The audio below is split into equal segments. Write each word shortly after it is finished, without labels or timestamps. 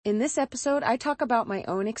In this episode, I talk about my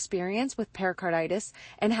own experience with pericarditis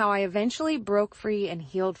and how I eventually broke free and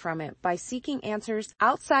healed from it by seeking answers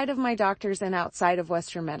outside of my doctors and outside of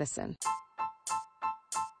Western medicine.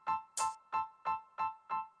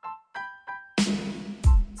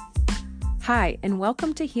 Hi, and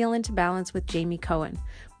welcome to Heal into Balance with Jamie Cohen.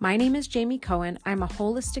 My name is Jamie Cohen. I'm a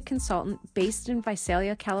holistic consultant based in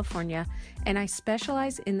Visalia, California, and I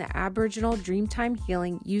specialize in the Aboriginal Dreamtime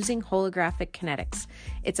healing using holographic kinetics.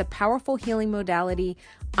 It's a powerful healing modality,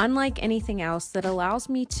 unlike anything else, that allows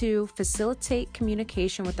me to facilitate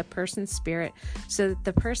communication with the person's spirit so that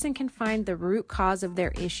the person can find the root cause of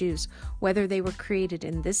their issues, whether they were created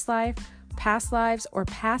in this life, past lives, or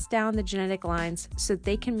pass down the genetic lines so that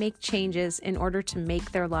they can make changes in order to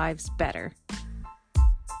make their lives better.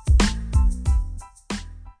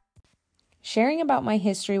 Sharing about my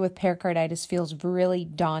history with pericarditis feels really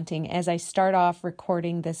daunting as I start off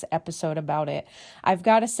recording this episode about it. I've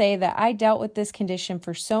got to say that I dealt with this condition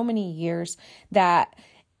for so many years that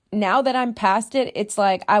now that I'm past it, it's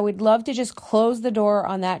like I would love to just close the door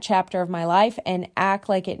on that chapter of my life and act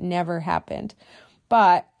like it never happened.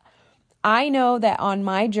 But I know that on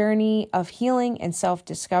my journey of healing and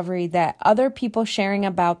self-discovery, that other people sharing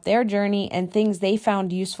about their journey and things they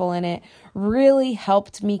found useful in it really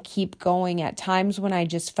helped me keep going at times when I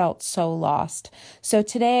just felt so lost. So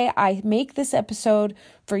today I make this episode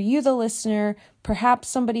for you, the listener, perhaps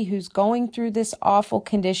somebody who's going through this awful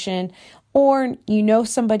condition, or you know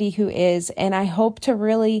somebody who is, and I hope to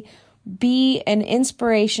really be an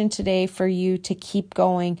inspiration today for you to keep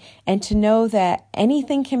going and to know that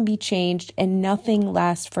anything can be changed and nothing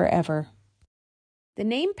lasts forever. The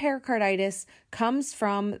name pericarditis comes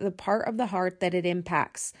from the part of the heart that it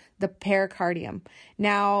impacts, the pericardium.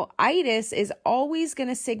 Now, itis is always going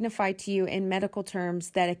to signify to you in medical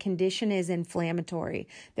terms that a condition is inflammatory.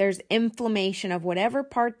 There's inflammation of whatever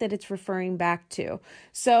part that it's referring back to.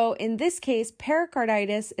 So in this case,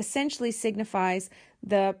 pericarditis essentially signifies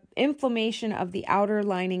the inflammation of the outer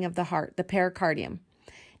lining of the heart, the pericardium.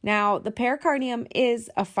 Now, the pericardium is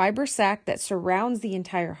a fiber sac that surrounds the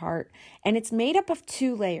entire heart, and it's made up of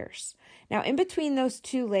two layers. Now, in between those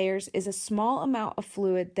two layers is a small amount of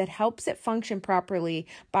fluid that helps it function properly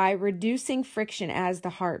by reducing friction as the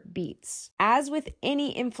heart beats. As with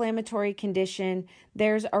any inflammatory condition,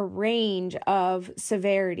 there's a range of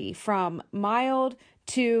severity from mild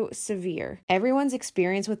to severe. Everyone's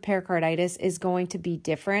experience with pericarditis is going to be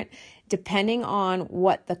different depending on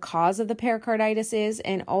what the cause of the pericarditis is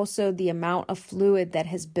and also the amount of fluid that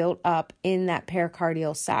has built up in that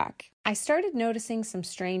pericardial sac. I started noticing some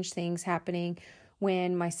strange things happening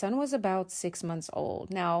when my son was about 6 months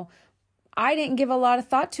old. Now, I didn't give a lot of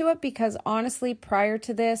thought to it because honestly, prior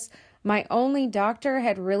to this, my only doctor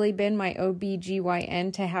had really been my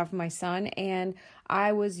OB/GYN to have my son, and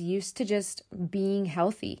I was used to just being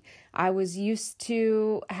healthy. I was used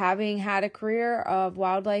to having had a career of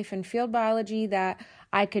wildlife and field biology that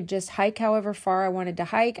I could just hike however far I wanted to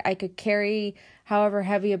hike. I could carry however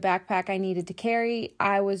heavy a backpack I needed to carry.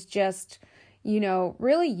 I was just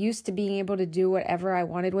really used to being able to do whatever I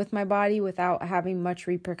wanted with my body without having much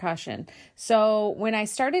repercussion. So when I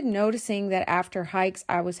started noticing that after hikes,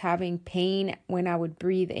 I was having pain when I would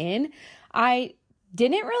breathe in, I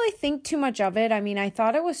didn't really think too much of it. I mean, I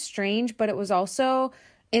thought it was strange, but it was also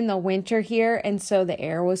in the winter here. And so the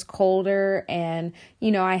air was colder and,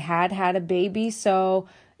 I had a baby. So,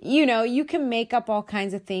 you can make up all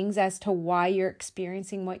kinds of things as to why you're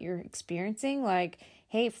experiencing what you're experiencing. Like,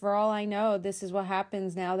 hey, for all I know, this is what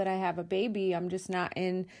happens now that I have a baby. I'm just not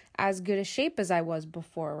in as good a shape as I was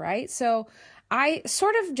before, right? So I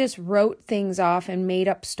sort of just wrote things off and made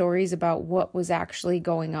up stories about what was actually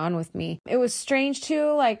going on with me. It was strange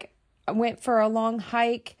too. Like, I went for a long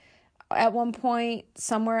hike at one point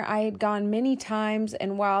somewhere I had gone many times,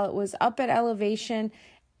 and while it was up at elevation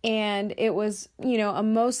and it was, a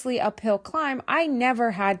mostly uphill climb, I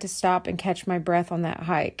never had to stop and catch my breath on that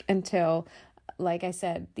hike until, like I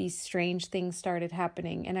said, these strange things started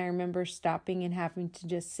happening. And I remember stopping and having to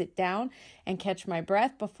just sit down and catch my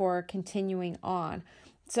breath before continuing on.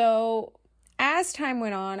 So as time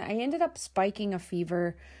went on, I ended up spiking a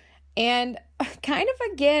fever. And kind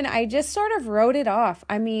of again, I just sort of wrote it off.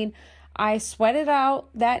 I mean, I sweated out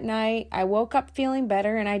that night. I woke up feeling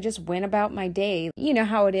better and I just went about my day. You know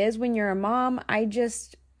how it is when you're a mom. I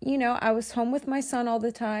just, I was home with my son all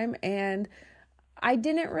the time and I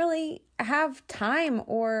didn't really have time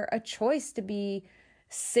or a choice to be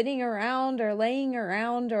sitting around or laying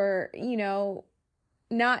around or,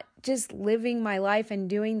 not just living my life and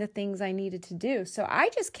doing the things I needed to do. So I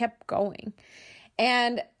just kept going.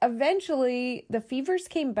 And eventually the fevers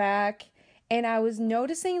came back And I was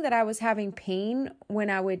noticing that I was having pain when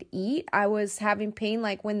I would eat. I was having pain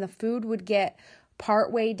like when the food would get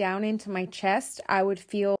partway down into my chest, I would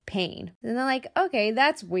feel pain. And I'm like, okay,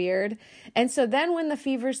 that's weird. And so then when the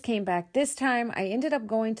fevers came back this time, I ended up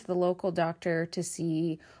going to the local doctor to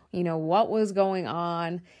see, what was going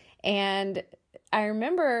on. And I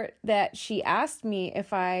remember that she asked me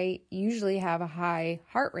if I usually have a high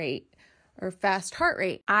heart rate or fast heart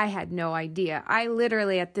rate. I had no idea. I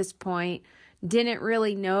literally at this point didn't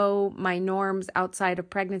really know my norms outside of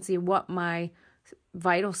pregnancy, what my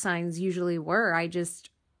vital signs usually were. I just,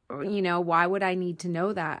 why would I need to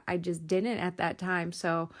know that? I just didn't at that time.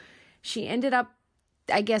 So she ended up,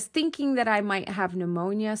 I guess, thinking that I might have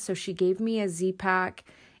pneumonia. So she gave me a Z-Pack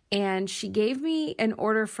and she gave me an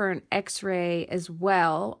order for an X-ray as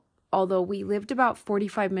well. Although we lived about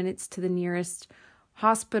 45 minutes to the nearest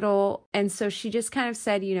hospital. And so she just kind of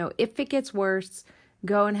said, if it gets worse,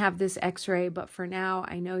 go and have this X-ray. But for now,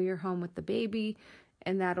 I know you're home with the baby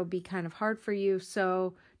and that'll be kind of hard for you.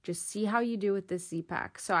 So just see how you do with this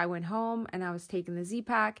Z-Pack. So I went home and I was taking the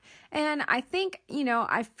Z-Pack. And I think,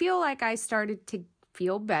 I feel like I started to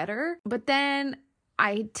feel better. But then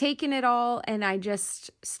I had taken it all and I just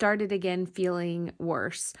started again feeling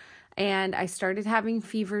worse. And I started having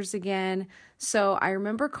fevers again. So I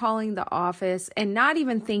remember calling the office and not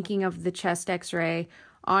even thinking of the chest X-ray.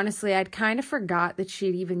 Honestly, I'd kind of forgot that she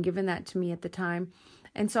had even given that to me at the time.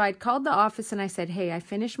 And so I'd called the office and I said, hey, I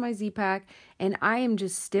finished my Z-Pack and I am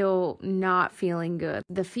just still not feeling good.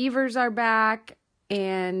 The fevers are back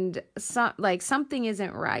and something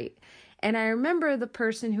isn't right. And I remember the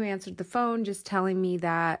person who answered the phone just telling me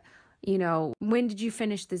that, when did you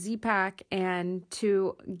finish the Z-Pack and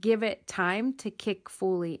to give it time to kick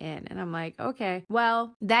fully in. And I'm like, okay,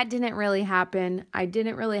 well, that didn't really happen. I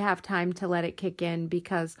didn't really have time to let it kick in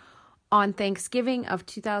because on Thanksgiving of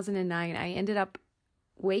 2009, I ended up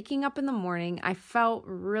waking up in the morning. I felt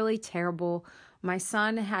really terrible. My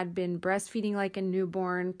son had been breastfeeding like a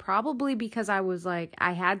newborn, probably because I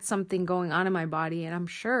had something going on in my body and I'm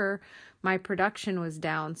sure my production was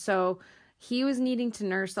down. So he was needing to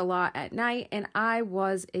nurse a lot at night and I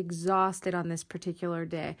was exhausted on this particular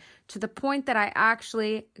day to the point that I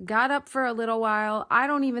actually got up for a little while. I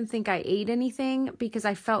don't even think I ate anything because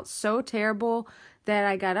I felt so terrible that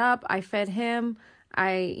I got up, I fed him,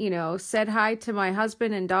 I, said hi to my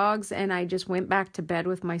husband and dogs, and I just went back to bed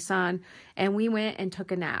with my son, and we went and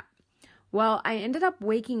took a nap. Well, I ended up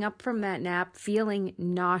waking up from that nap feeling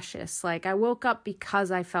nauseous. Like I woke up because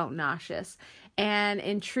I felt nauseous. And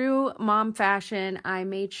in true mom fashion, I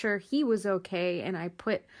made sure he was okay, and I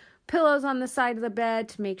put pillows on the side of the bed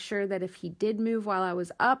to make sure that if he did move while I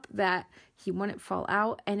was up, that he wouldn't fall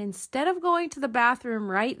out. And instead of going to the bathroom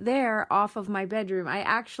right there off of my bedroom, I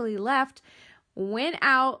actually left, went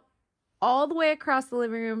out all the way across the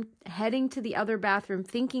living room, heading to the other bathroom,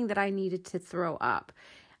 thinking that I needed to throw up.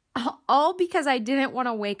 All because I didn't want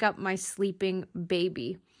to wake up my sleeping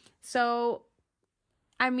baby. So,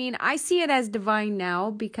 I see it as divine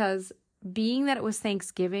now because being that it was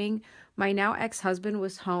Thanksgiving, my now ex-husband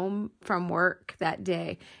was home from work that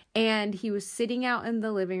day and he was sitting out in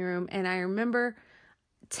the living room. And I remember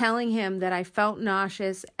telling him that I felt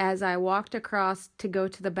nauseous as I walked across to go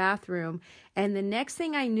to the bathroom. And the next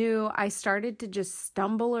thing I knew, I started to just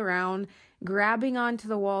stumble around, grabbing onto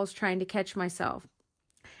the walls, trying to catch myself.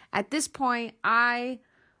 At this point, I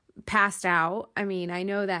passed out. I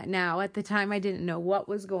know that now. At the time, I didn't know what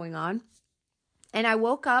was going on. And I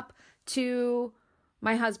woke up to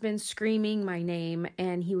my husband screaming my name,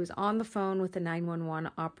 and he was on the phone with the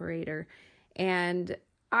 911 operator. And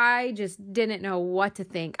I just didn't know what to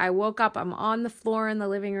think. I woke up, I'm on the floor in the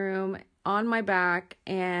living room, on my back,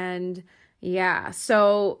 and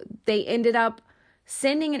so they ended up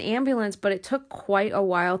sending an ambulance, but it took quite a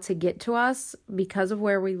while to get to us because of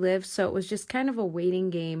where we live. So it was just kind of a waiting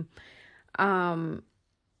game.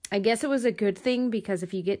 I guess it was a good thing because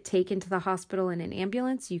if you get taken to the hospital in an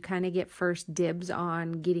ambulance, you kind of get first dibs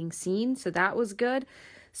on getting seen. So that was good.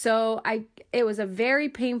 So it was a very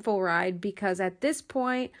painful ride because at this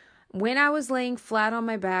point, when I was laying flat on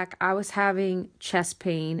my back, I was having chest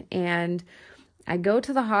pain and I go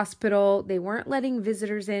to the hospital. They weren't letting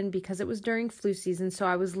visitors in because it was during flu season. So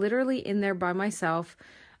I was literally in there by myself.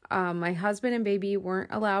 My husband and baby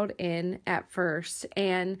weren't allowed in at first.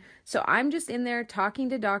 And so I'm just in there talking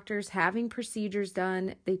to doctors, having procedures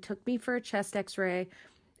done. They took me for a chest x-ray.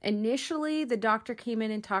 Initially, the doctor came in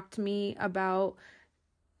and talked to me about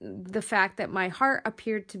the fact that my heart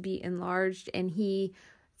appeared to be enlarged, and he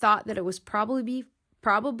thought that it was probably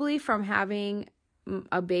from having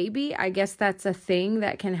a baby. I guess that's a thing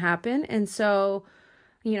that can happen. And so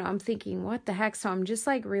I'm thinking, what the heck? So I'm just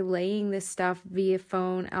like relaying this stuff via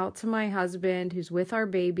phone out to my husband who's with our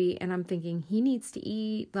baby. And I'm thinking he needs to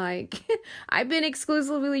eat. Like I've been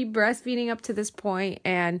exclusively breastfeeding up to this point,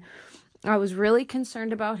 and I was really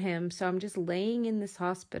concerned about him. So I'm just laying in this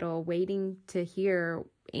hospital waiting to hear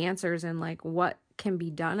answers and like what can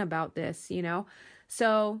be done about this.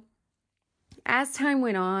 So as time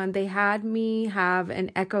went on, they had me have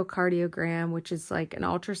an echocardiogram, which is like an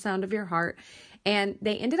ultrasound of your heart, and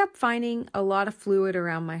they ended up finding a lot of fluid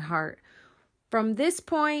around my heart. From this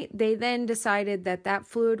point, they then decided that that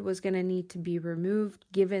fluid was going to need to be removed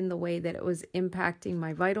given the way that it was impacting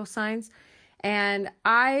my vital signs. And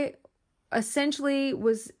I essentially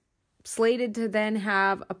was slated to then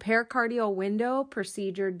have a pericardial window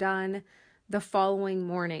procedure done the following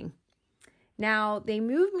morning. Now, they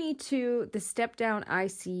moved me to the step-down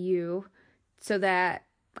ICU so that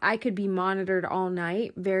I could be monitored all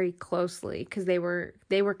night very closely because they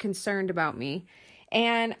were concerned about me.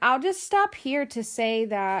 And I'll just stop here to say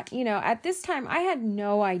that, at this time, I had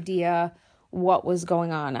no idea what was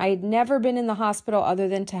going on. I had never been in the hospital other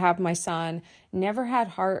than to have my son, never had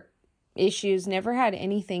heart issues, never had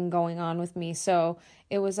anything going on with me. So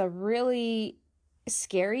it was a really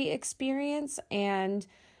scary experience, and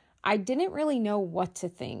I didn't really know what to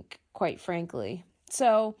think, quite frankly.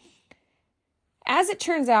 So as it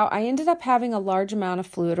turns out, I ended up having a large amount of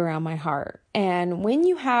fluid around my heart. And when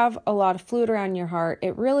you have a lot of fluid around your heart,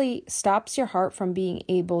 it really stops your heart from being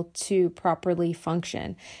able to properly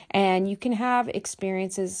function. And you can have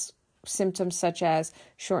symptoms such as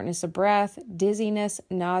shortness of breath, dizziness,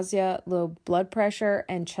 nausea, low blood pressure,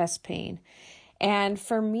 and chest pain. And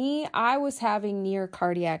for me, I was having near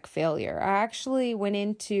cardiac failure. I actually went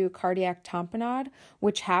into cardiac tamponade,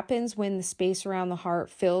 which happens when the space around the heart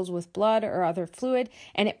fills with blood or other fluid,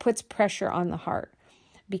 and it puts pressure on the heart.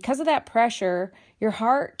 Because of that pressure, your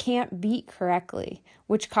heart can't beat correctly,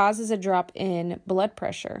 which causes a drop in blood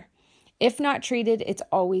pressure. If not treated, it's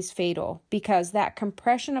always fatal because that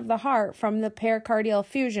compression of the heart from the pericardial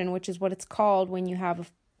effusion, which is what it's called when you have a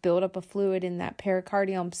buildup of fluid in that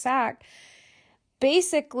pericardium sac,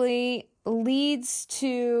 basically leads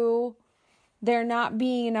to there not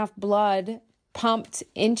being enough blood pumped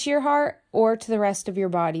into your heart or to the rest of your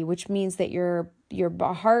body, which means that your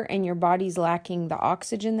heart and your body's lacking the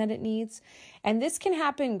oxygen that it needs. And this can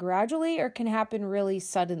happen gradually or can happen really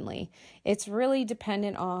suddenly. It's really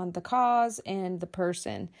dependent on the cause and the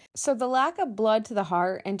person. So the lack of blood to the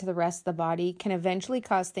heart and to the rest of the body can eventually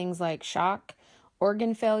cause things like shock,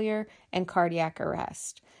 organ failure, and cardiac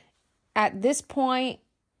arrest. At this point,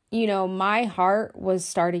 my heart was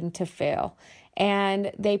starting to fail,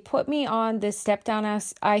 and they put me on this step-down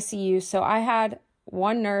ICU. So I had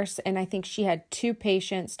one nurse, and I think she had 2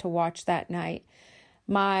 patients to watch that night.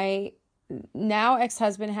 My now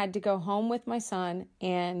ex-husband had to go home with my son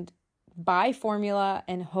and buy formula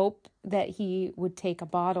and hope that he would take a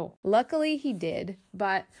bottle. Luckily, he did,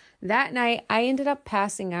 but that night I ended up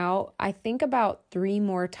passing out, I think about 3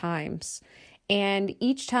 more times. And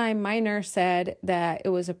each time my nurse said that it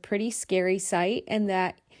was a pretty scary sight and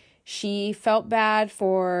that she felt bad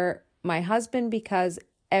for my husband because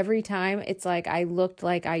every time it's like I looked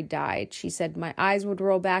like I died. She said my eyes would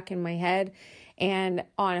roll back in my head. And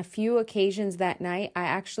on a few occasions that night, I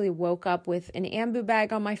actually woke up with an ambu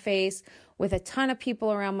bag on my face, with a ton of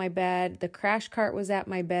people around my bed. The crash cart was at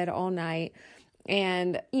my bed all night.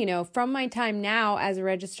 And, from my time now as a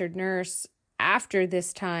registered nurse, after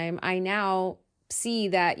this time, I now see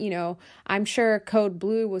that, I'm sure code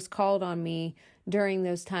blue was called on me during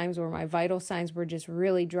those times where my vital signs were just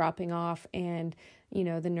really dropping off, and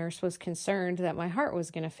the nurse was concerned that my heart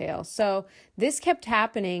was going to fail. So this kept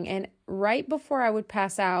happening, and right before I would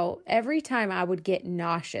pass out, every time I would get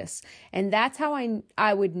nauseous, and that's how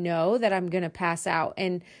I would know that I'm going to pass out.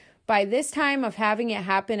 And by this time of having it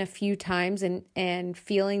happen a few times and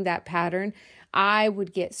feeling that pattern, I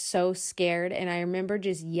would get so scared. And I remember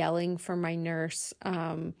just yelling for my nurse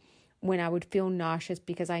when I would feel nauseous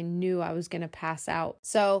because I knew I was going to pass out.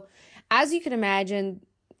 So as you can imagine,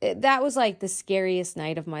 that was like the scariest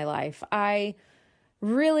night of my life. I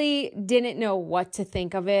really didn't know what to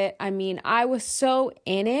think of it. I mean, I was so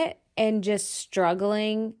in it and just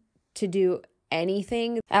struggling to do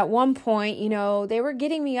anything. At one point, they were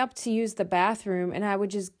getting me up to use the bathroom, and I would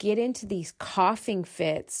just get into these coughing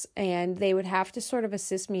fits, and they would have to sort of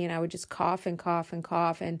assist me, and I would just cough and cough and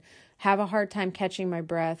cough and have a hard time catching my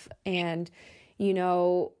breath. And,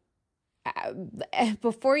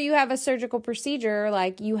 before you have a surgical procedure,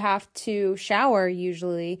 like, you have to shower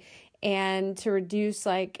usually, and to reduce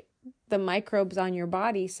like the microbes on your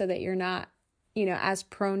body so that you're not, as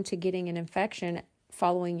prone to getting an infection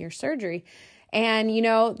following your surgery. And,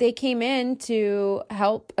 they came in to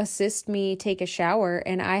help assist me take a shower,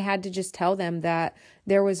 and I had to just tell them that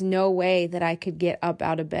there was no way that I could get up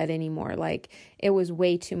out of bed anymore. Like, it was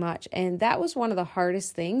way too much. And that was one of the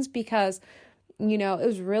hardest things because, it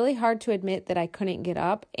was really hard to admit that I couldn't get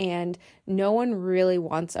up, and no one really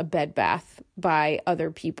wants a bed bath by other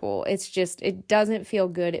people. It's just, it doesn't feel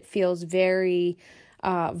good. It feels very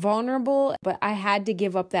vulnerable, but I had to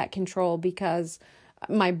give up that control because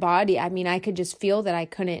my body, I could just feel that I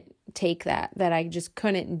couldn't take that I just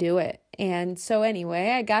couldn't do it. And so anyway,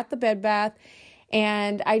 I got the bed bath,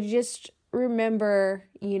 and I just remember,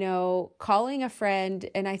 calling a friend,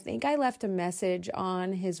 and I think I left a message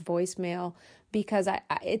on his voicemail because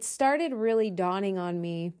it started really dawning on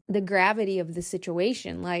me the gravity of the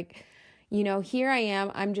situation. Like, here I am,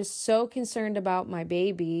 I'm just so concerned about my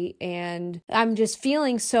baby, and I'm just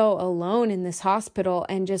feeling so alone in this hospital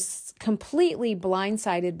and just completely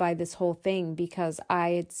blindsided by this whole thing because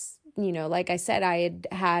like I said, I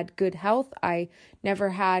had good health. I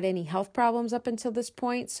never had any health problems up until this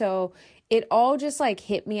point. So it all just like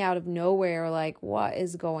hit me out of nowhere, like what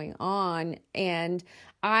is going on? And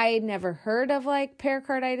I never heard of like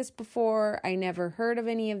pericarditis before. I never heard of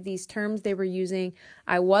any of these terms they were using.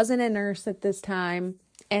 I wasn't a nurse at this time.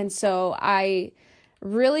 And so I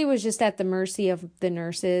really was just at the mercy of the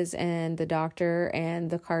nurses and the doctor and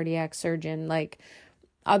the cardiac surgeon. Like,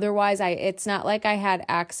 otherwise, it's not like I had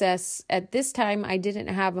access. At this time, I didn't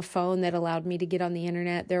have a phone that allowed me to get on the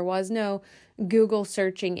internet. There was no Google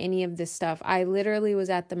searching any of this stuff. I literally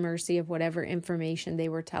was at the mercy of whatever information they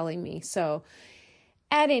were telling me. So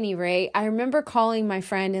at any rate, I remember calling my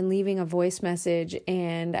friend and leaving a voice message,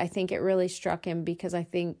 and I think it really struck him because I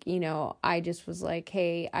think, I just was like,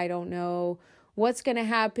 hey, I don't know what's going to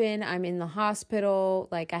happen. I'm in the hospital.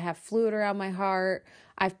 Like, I have fluid around my heart.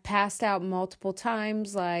 I've passed out multiple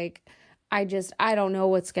times. Like, I don't know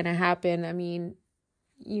what's going to happen.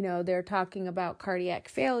 They're talking about cardiac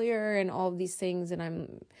failure and all of these things, and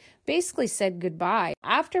I'm basically said goodbye.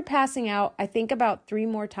 After passing out, I think about 3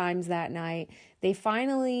 more times that night, they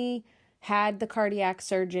finally had the cardiac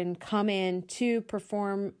surgeon come in to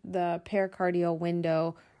perform the pericardial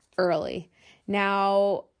window early.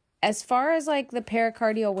 Now, as far as like the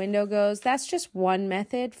pericardial window goes, that's just one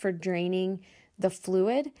method for draining the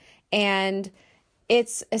fluid. And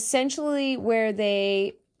it's essentially where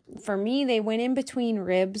they went in between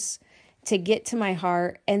ribs to get to my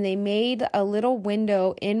heart, and they made a little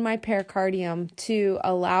window in my pericardium to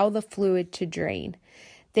allow the fluid to drain.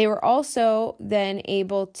 They were also then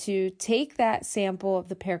able to take that sample of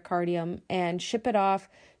the pericardium and ship it off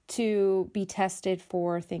to be tested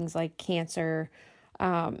for things like cancer,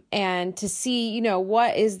 and to see,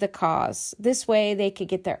 what is the cause. This way they could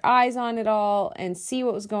get their eyes on it all and see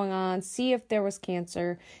what was going on, see if there was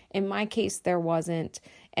cancer. In my case, there wasn't.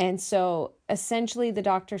 And so essentially the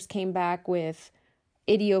doctors came back with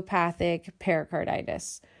idiopathic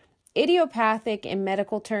pericarditis. Idiopathic in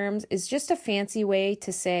medical terms is just a fancy way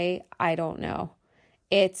to say, I don't know.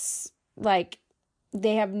 It's like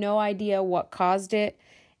they have no idea what caused it.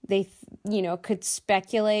 They, could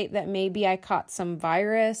speculate that maybe I caught some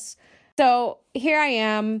virus. So here I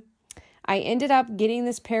am. I ended up getting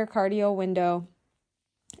this pericardial window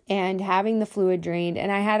and having the fluid drained.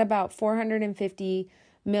 And I had about 450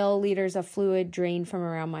 milliliters of fluid drained from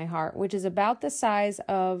around my heart, which is about the size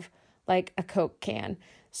of like a Coke can.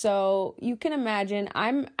 So you can imagine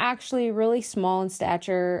I'm actually really small in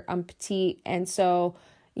stature. I'm petite. And so,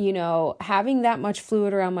 having that much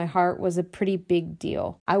fluid around my heart was a pretty big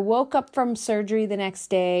deal. I woke up from surgery the next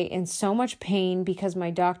day in so much pain because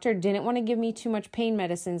my doctor didn't want to give me too much pain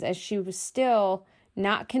medicines, as she was still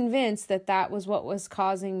not convinced that that was what was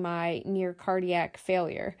causing my near cardiac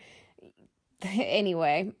failure.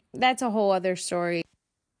 Anyway, that's a whole other story.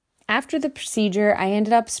 After the procedure, I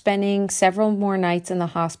ended up spending several more nights in the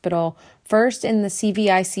hospital, first in the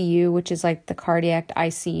CVICU, which is like the cardiac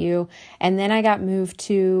ICU, and then I got moved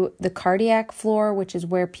to the cardiac floor, which is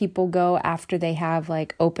where people go after they have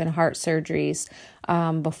like open heart surgeries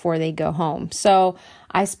before they go home. So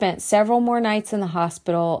I spent several more nights in the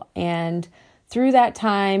hospital, and through that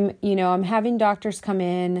time, I'm having doctors come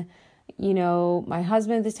in. My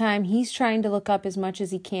husband at the time, he's trying to look up as much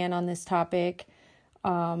as he can on this topic.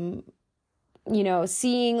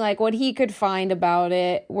 Seeing like what he could find about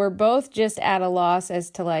it. We're both just at a loss as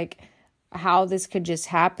to like how this could just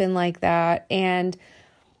happen like that. And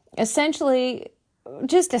essentially,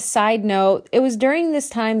 just a side note, it was during this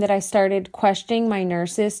time that I started questioning my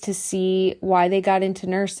nurses to see why they got into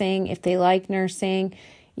nursing, if they like nursing,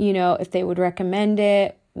 if they would recommend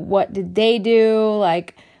it, what did they do?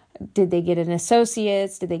 Like, did they get an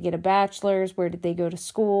associate's? Did they get a bachelor's? Where did they go to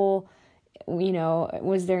school?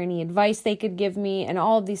 Was there any advice they could give me? And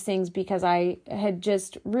all of these things, because I had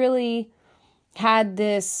just really had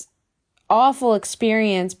this awful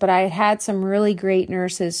experience, but I had some really great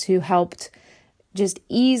nurses who helped just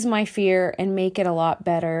ease my fear and make it a lot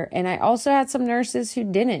better. And I also had some nurses who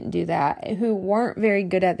didn't do that, who weren't very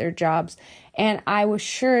good at their jobs. And I was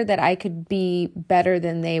sure that I could be better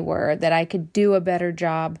than they were, that I could do a better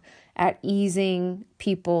job at easing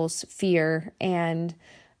people's fear and,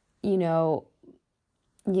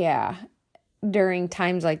 during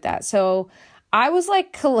times like that. So I was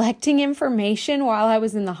like collecting information while I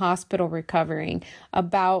was in the hospital recovering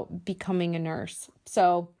about becoming a nurse.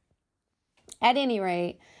 So at any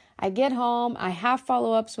rate, I get home, I have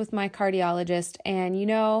follow-ups with my cardiologist, and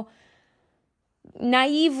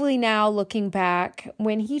naively now looking back,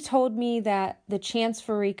 when he told me that the chance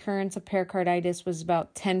for recurrence of pericarditis was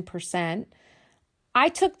about 10%, I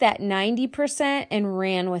took that 90% and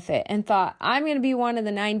ran with it and thought, I'm going to be one of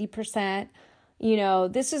the 90%.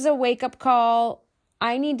 This is a wake-up call.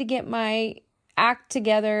 I need to get my act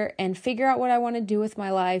together and figure out what I want to do with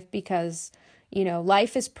my life because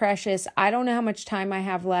life is precious. I don't know how much time I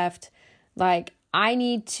have left. Like, I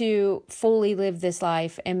need to fully live this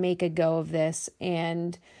life and make a go of this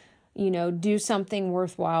and, do something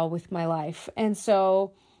worthwhile with my life. And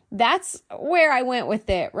so that's where I went with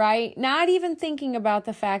it, right? Not even thinking about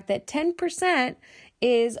the fact that 10%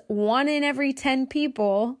 is 1 in every 10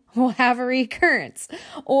 people will have a recurrence,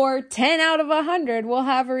 or 10 out of 100 will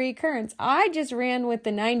have a recurrence. I just ran with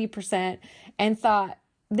the 90% and thought,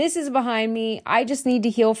 this is behind me. I just need to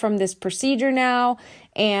heal from this procedure now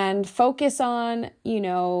and focus on,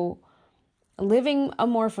 living a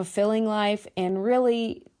more fulfilling life and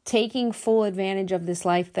really taking full advantage of this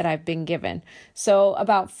life that I've been given. So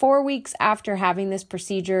about 4 weeks after having this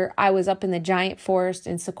procedure, I was up in the giant forest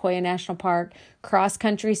in Sequoia National Park,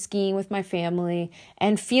 cross-country skiing with my family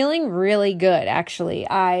and feeling really good, actually.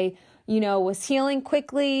 I was healing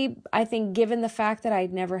quickly. I think given the fact that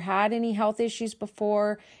I'd never had any health issues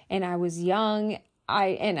before and I was young,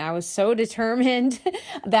 I was so determined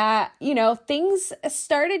that, things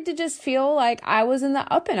started to just feel like I was in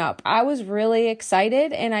the up and up. I was really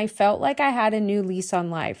excited and I felt like I had a new lease on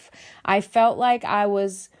life. I felt like I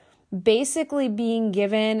was basically being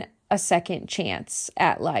given a second chance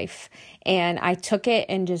at life, and I took it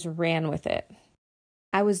and just ran with it.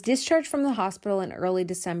 I was discharged from the hospital in early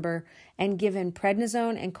December and given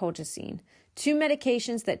prednisone and colchicine, 2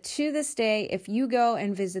 medications that to this day, if you go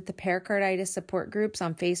and visit the pericarditis support groups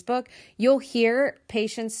on Facebook, you'll hear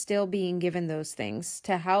patients still being given those things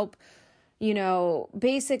to help,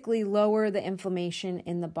 basically lower the inflammation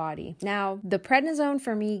in the body. Now, the prednisone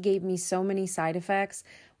for me gave me so many side effects,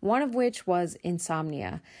 one of which was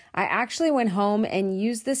insomnia. I actually went home and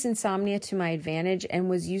used this insomnia to my advantage and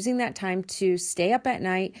was using that time to stay up at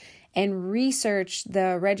night and research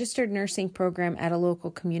the registered nursing program at a local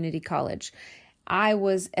community college. I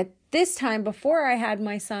was, at this time, before I had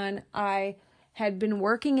my son, I had been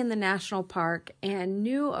working in the national park and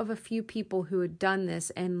knew of a few people who had done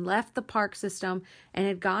this and left the park system and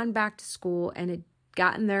had gone back to school and had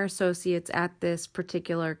gotten their associates at this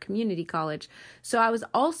particular community college. So I was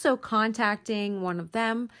also contacting one of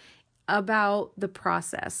them about the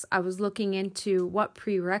process. I was looking into what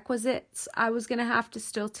prerequisites I was going to have to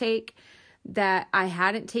still take that I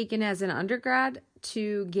hadn't taken as an undergrad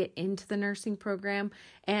to get into the nursing program.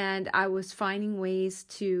 And I was finding ways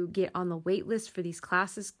to get on the wait list for these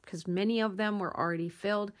classes because many of them were already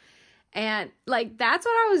filled. And that's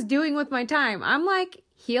what I was doing with my time. I'm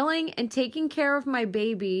healing and taking care of my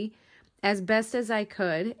baby as best as I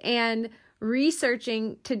could and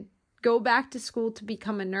researching to go back to school to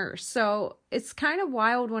become a nurse. So it's kind of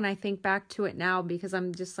wild when I think back to it now because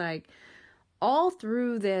I'm just all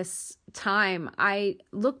through this time, I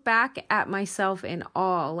look back at myself in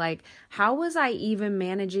awe. How was I even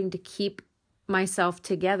managing to keep myself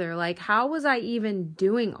together? How was I even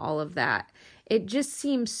doing all of that? It just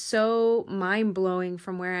seems so mind-blowing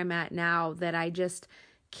from where I'm at now that I just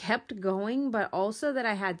kept going, but also that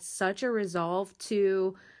I had such a resolve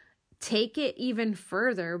to take it even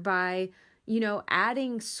further by,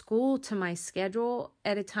 adding school to my schedule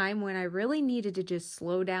at a time when I really needed to just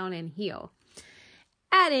slow down and heal.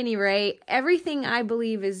 At any rate, everything I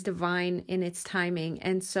believe is divine in its timing.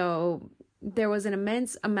 And so there was an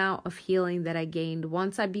immense amount of healing that I gained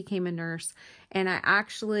once I became a nurse. And I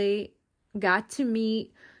actually got to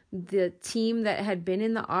meet the team that had been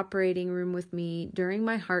in the operating room with me during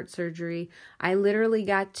my heart surgery. I literally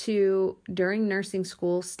got to, during nursing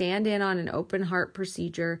school, stand in on an open heart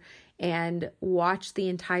procedure and watched the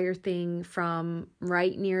entire thing from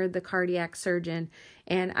right near the cardiac surgeon.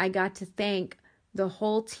 And I got to thank the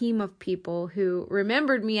whole team of people who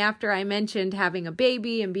remembered me after I mentioned having a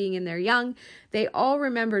baby and being in their young. They all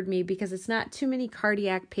remembered me because it's not too many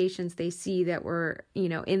cardiac patients they see that were,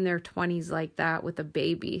 in their 20s like that with a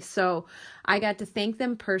baby. So I got to thank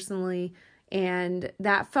them personally, and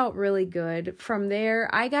that felt really good. From there,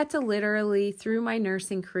 I got to literally, through my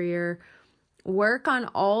nursing career, work on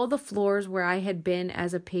all the floors where I had been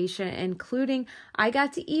as a patient, including I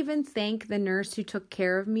got to even thank the nurse who took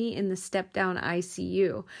care of me in the step-down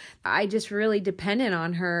ICU. I just really depended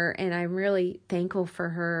on her, and I'm really thankful for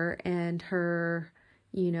her and her,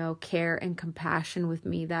 care and compassion with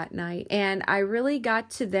me that night. And I really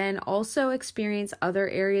got to then also experience other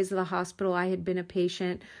areas of the hospital. I had been a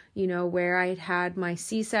patient, where I had had my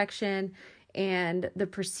C-section and the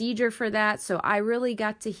procedure for that. So I really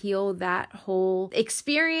got to heal that whole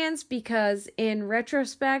experience, because in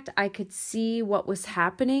retrospect, I could see what was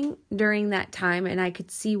happening during that time, and I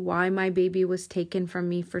could see why my baby was taken from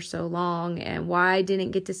me for so long and why I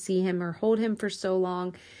didn't get to see him or hold him for so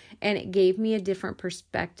long. And it gave me a different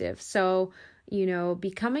perspective. So,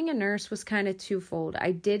 becoming a nurse was kind of twofold.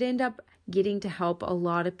 I did end up getting to help a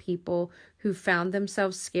lot of people who found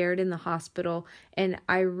themselves scared in the hospital. And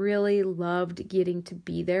I really loved getting to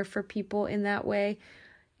be there for people in that way,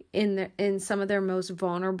 in some of their most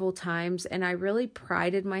vulnerable times. And I really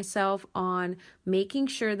prided myself on making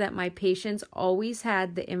sure that my patients always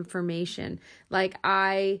had the information. Like,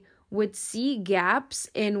 I would see gaps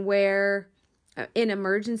in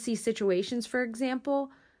emergency situations, for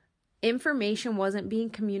example, information wasn't being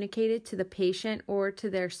communicated to the patient or to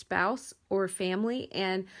their spouse or family.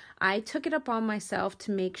 And I took it upon myself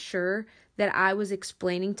to make sure that I was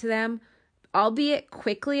explaining to them, albeit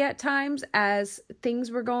quickly at times, as things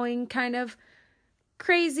were going kind of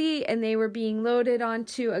crazy and they were being loaded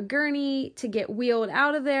onto a gurney to get wheeled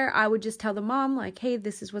out of there. I would just tell the mom, like, hey,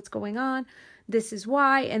 this is what's going on. This is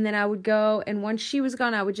why. And then I would go, and once she was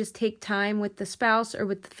gone, I would just take time with the spouse or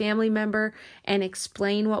with the family member and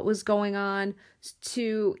explain what was going on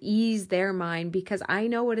to ease their mind, because I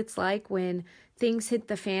know what it's like when things hit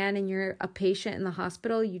the fan and you're a patient in the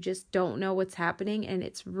hospital. You just don't know what's happening, and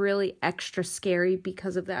it's really extra scary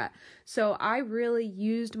because of that. So I really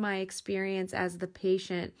used my experience as the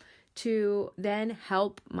patient to then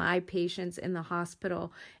help my patients in the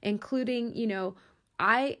hospital, including,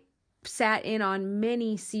 I sat in on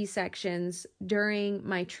many C-sections during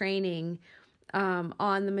my training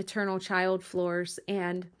on the maternal child floors.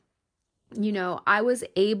 And, I was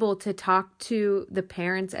able to talk to the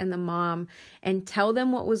parents and the mom and tell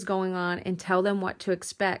them what was going on and tell them what to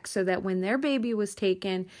expect, so that when their baby was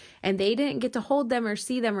taken and they didn't get to hold them or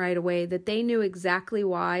see them right away, that they knew exactly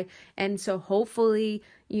why. And so hopefully,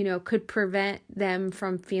 could prevent them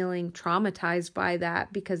from feeling traumatized by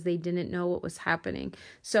that because they didn't know what was happening.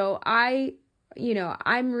 So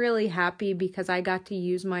I'm really happy because I got to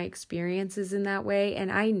use my experiences in that way, and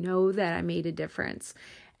I know that I made a difference.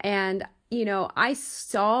 And I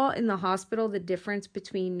saw in the hospital the difference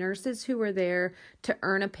between nurses who were there to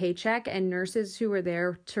earn a paycheck and nurses who were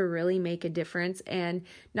there to really make a difference. And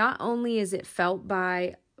not only is it felt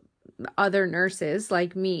by other nurses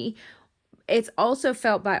like me, it's also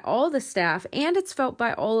felt by all the staff, and it's felt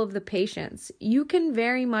by all of the patients. You can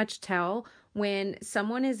very much tell when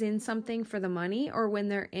someone is in something for the money or when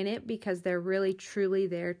they're in it because they're really truly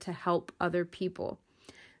there to help other people.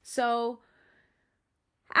 So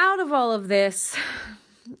out of all of this,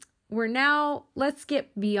 let's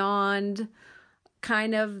get beyond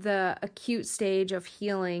kind of the acute stage of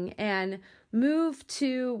healing and move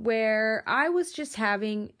to where I was just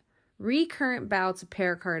having recurrent bouts of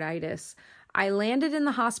pericarditis. I landed in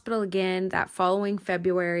the hospital again that following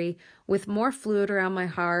February with more fluid around my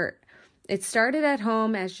heart. It started at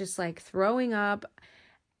home as just like throwing up.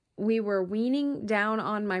 We were weaning down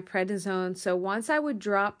on my prednisone. So once I would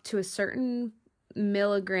drop to a certain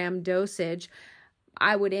milligram dosage,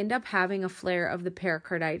 I would end up having a flare of the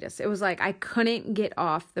pericarditis. It was like I couldn't get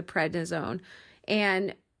off the prednisone.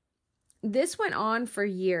 And this went on for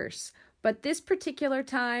years. But this particular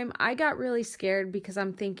time, I got really scared because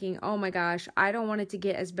I'm thinking, oh my gosh, I don't want it to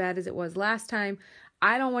get as bad as it was last time.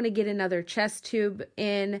 I don't want to get another chest tube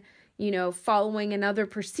in, following another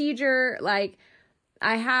procedure. Like,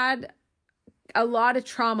 I had a lot of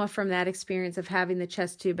trauma from that experience of having the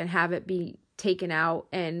chest tube and have it be taken out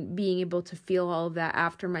and being able to feel all of that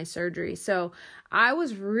after my surgery. So I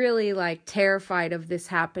was really terrified of this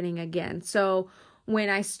happening again. So when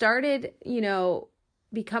I started,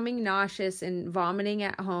 becoming nauseous and vomiting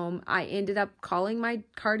at home, I ended up calling my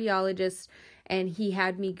cardiologist and he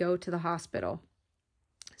had me go to the hospital.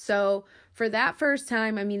 So for that first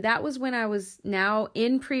time, I mean, that was when I was now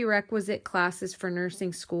in prerequisite classes for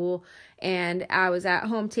nursing school, and I was at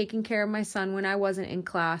home taking care of my son when I wasn't in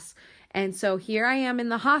class. And so here I am in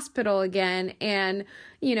the hospital again, and,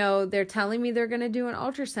 they're telling me they're going to do an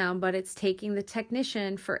ultrasound, but it's taking the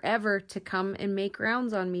technician forever to come and make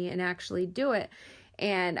rounds on me and actually do it.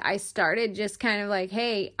 And I started just kind of like,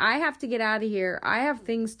 hey, I have to get out of here. I have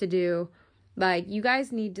things to do. Like, you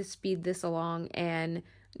guys need to speed this along, and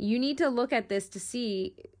you need to look at this to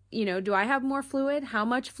see, do I have more fluid? How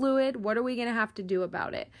much fluid? What are we going to have to do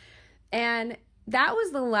about it? And that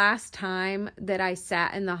was the last time that I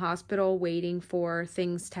sat in the hospital waiting for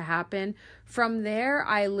things to happen. From there,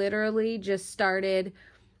 I literally just started,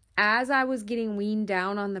 as I was getting weaned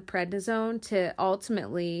down on the prednisone to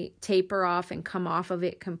ultimately taper off and come off of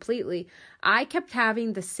it completely, I kept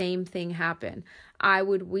having the same thing happen. I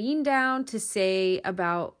would wean down to, say,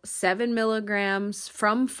 about 7 milligrams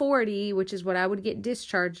from 40, which is what I would get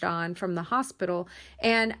discharged on from the hospital,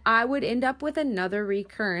 and I would end up with another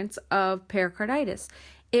recurrence of pericarditis.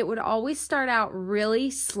 It would always start out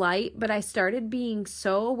really slight, but I started being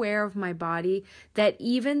so aware of my body that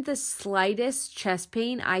even the slightest chest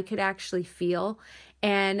pain I could actually feel.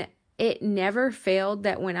 And it never failed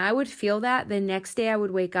that when I would feel that, the next day I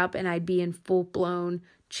would wake up and I'd be in full-blown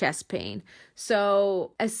chest pain.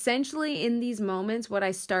 So essentially in these moments, what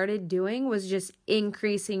I started doing was just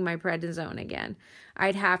increasing my prednisone again.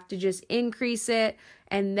 I'd have to just increase it,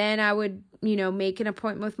 and then I would, make an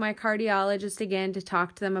appointment with my cardiologist again to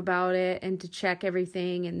talk to them about it and to check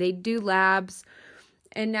everything, and they'd do labs.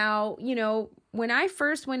 And now, when I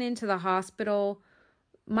first went into the hospital,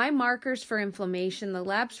 my markers for inflammation, the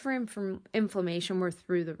labs for inflammation were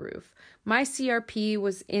through the roof. My CRP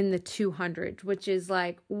was in the 200, which is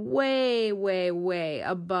like way, way, way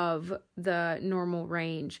above the normal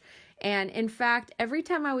range. And in fact, every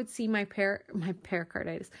time I would see my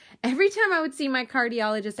pericarditis, every time I would see my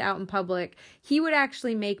cardiologist out in public, he would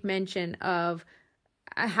actually make mention of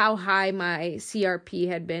how high my CRP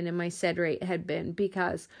had been and my sed rate had been,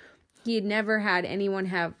 because he had never had anyone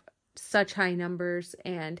have such high numbers,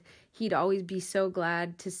 and he'd always be so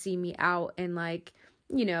glad to see me out and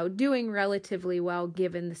doing relatively well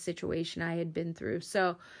given the situation I had been through.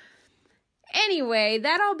 So anyway,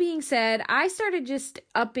 that all being said, I started just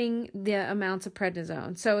upping the amounts of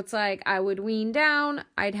prednisone. So it's like I would wean down,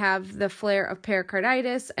 I'd have the flare of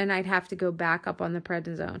pericarditis, and I'd have to go back up on the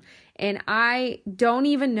prednisone. And I don't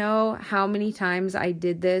even know how many times I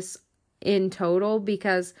did this in total,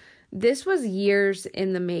 because this was years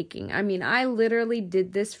in the making. I mean, I literally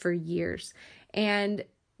did this for years, and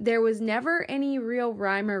there was never any real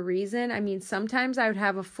rhyme or reason. I mean, sometimes I would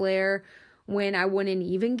have a flare when I wouldn't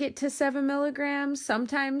even get to 7 milligrams.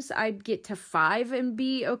 Sometimes I'd get to 5 and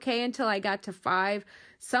be okay until I got to 5.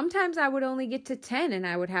 Sometimes I would only get to 10 and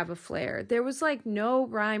I would have a flare. There was no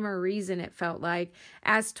rhyme or reason, it felt like,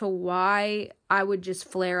 as to why I would just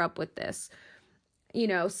flare up with this.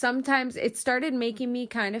 Sometimes it started making me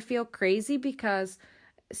kind of feel crazy because,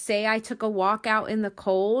 say I took a walk out in the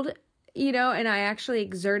cold, and I actually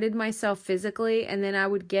exerted myself physically, and then I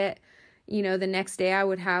would get, the next day I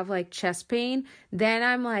would have chest pain. Then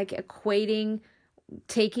I'm equating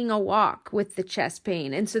taking a walk with the chest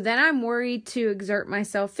pain. And so then I'm worried to exert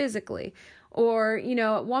myself physically. Or,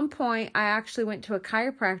 at one point I actually went to a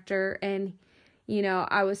chiropractor, and,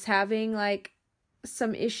 I was having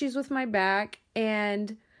some issues with my back,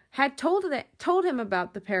 and had told him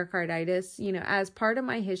about the pericarditis, as part of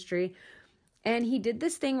my history. And he did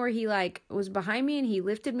this thing where he was behind me and he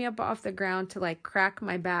lifted me up off the ground to crack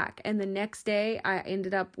my back. And the next day I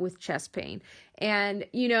ended up with chest pain. And,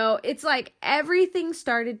 it's everything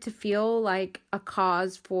started to feel like a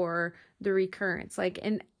cause for the recurrence.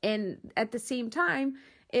 And at the same time,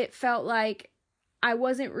 it felt like I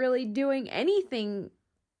wasn't really doing anything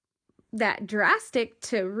that drastic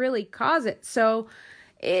to really cause it. So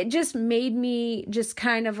it just made me just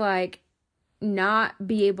kind of not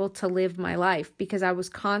be able to live my life, because I was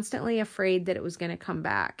constantly afraid that it was going to come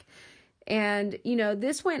back. And,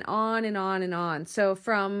 this went on and on and on. So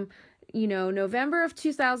from, November of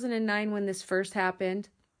 2009, when this first happened,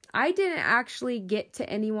 I didn't actually get to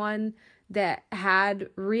anyone that had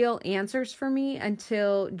real answers for me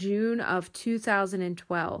until June of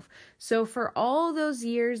 2012. So for all those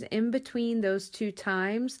years in between those two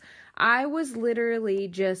times, I was literally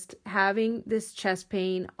just having this chest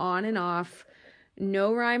pain on and off,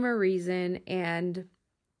 no rhyme or reason. And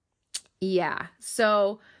yeah,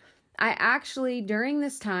 so I actually, during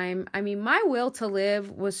this time, my will to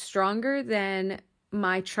live was stronger than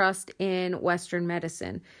my trust in Western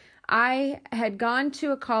medicine. I had gone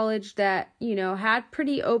to a college that, had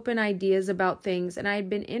pretty open ideas about things, and I had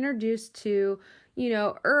been introduced to,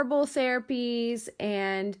 herbal therapies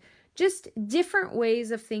and just different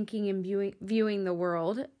ways of thinking and viewing the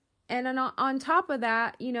world. And on top of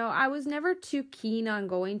that, I was never too keen on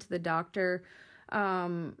going to the doctor.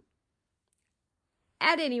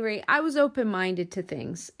 At any rate, I was open-minded to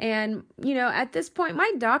things. And, at this point,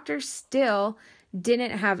 my doctor still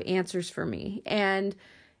didn't have answers for me. And,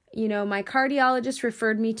 my cardiologist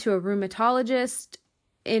referred me to a rheumatologist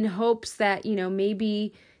in hopes that,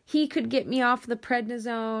 maybe he could get me off the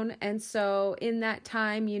prednisone. And so in that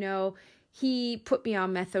time, he put me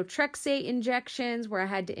on methotrexate injections where I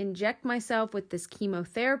had to inject myself with this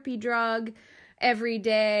chemotherapy drug every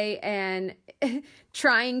day, and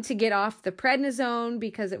trying to get off the prednisone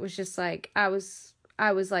because it was just like I was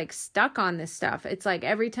like stuck on this stuff. It's like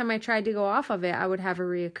every time I tried to go off of it, I would have a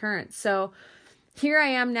reoccurrence. So here I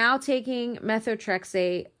am now taking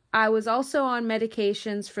methotrexate. I was also on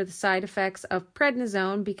medications for the side effects of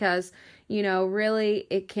prednisone because, really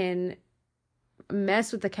it can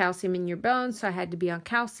mess with the calcium in your bones. So I had to be on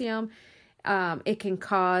calcium. It can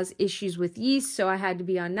cause issues with yeast. So I had to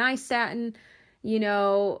be on nystatin.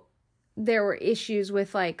 There were issues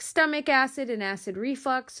with like stomach acid and acid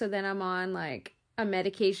reflux. So then I'm on like a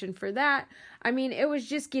medication for that. I mean, it was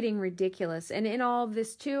just getting ridiculous. And in all of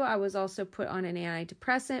this too, I was also put on an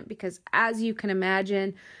antidepressant because, as you can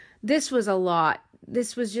imagine, this was a lot.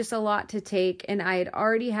 This was just a lot to take. And I had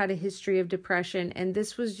already had a history of depression. And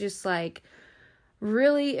this was just like,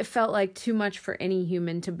 really, it felt like too much for any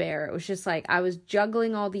human to bear. It was just like I was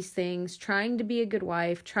juggling all these things, trying to be a good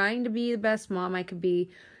wife, trying to be the best mom I could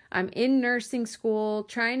be. I'm in nursing school,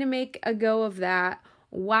 trying to make a go of that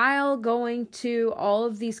while going to all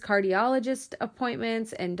of these cardiologist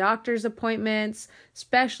appointments and doctor's appointments,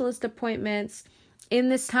 specialist appointments. In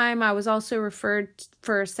this time, I was also referred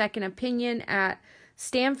for a second opinion at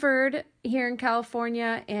Stanford here in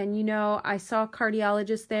California. And, I saw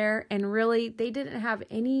cardiologists there, and really they didn't have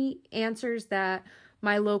any answers that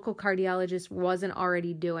my local cardiologist wasn't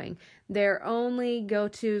already doing. Their only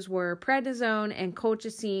go-tos were prednisone and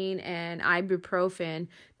colchicine and ibuprofen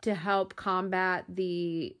to help combat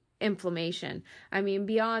the inflammation. I mean,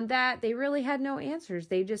 beyond that, they really had no answers.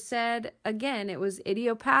 They just said, again, it was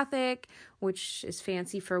idiopathic, which is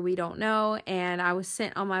fancy for we don't know, and I was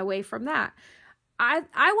sent on my way from that.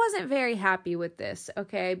 I wasn't very happy with this,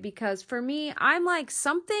 okay? Because for me, I'm like,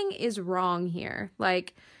 something is wrong here.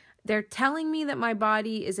 Like, they're telling me that my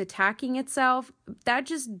body is attacking itself. That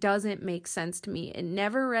just doesn't make sense to me. It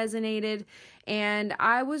never resonated. And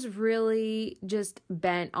I was really just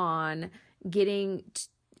bent on getting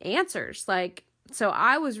answers. So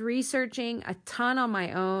I was researching a ton on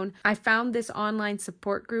my own. I found this online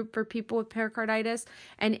support group for people with pericarditis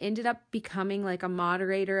and ended up becoming like a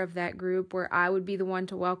moderator of that group where I would be the one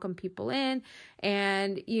to welcome people in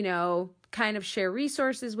and, kind of share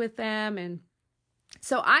resources with them. And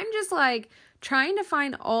so I'm just like trying to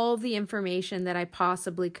find all the information that I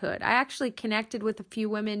possibly could. I actually connected with a few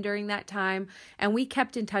women during that time, and we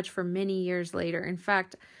kept in touch for many years later. In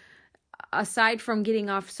fact, aside from getting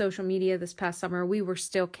off social media this past summer, we were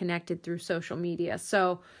still connected through social media.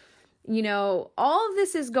 So, all of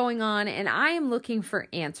this is going on, and I am looking for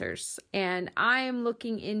answers, and I am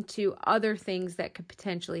looking into other things that could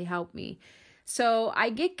potentially help me. So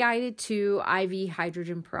I get guided to IV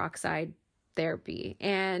hydrogen peroxide therapy,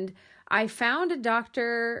 and I found a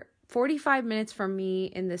doctor 45 minutes from me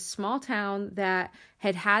in this small town that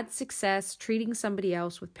had success treating somebody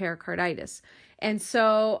else with pericarditis. And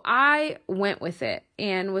so I went with it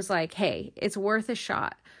and was like, hey, it's worth a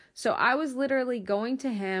shot. So I was literally going to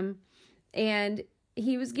him, and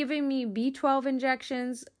he was giving me B12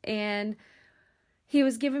 injections, and he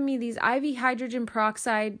was giving me these IV hydrogen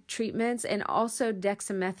peroxide treatments and also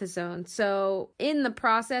dexamethasone. So in the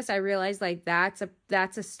process, I realized like that's a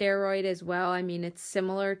steroid as well. I mean, it's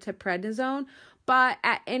similar to prednisone, but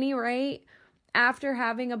at any rate, after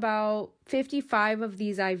having about 55 of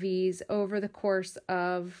these IVs over the course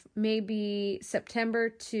of maybe September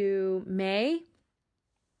to May,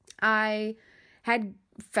 I had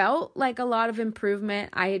felt like a lot of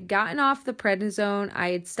improvement. I had gotten off the prednisone. I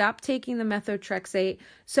had stopped taking the methotrexate.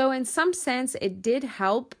 So in some sense, it did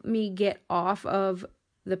help me get off of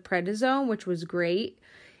the prednisone, which was great.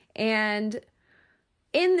 And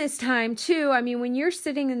in this time too, I mean, when you're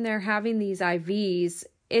sitting in there having these IVs,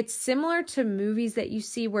 it's similar to movies that you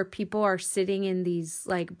see where people are sitting in these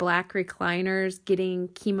like black recliners getting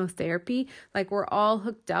chemotherapy. Like we're all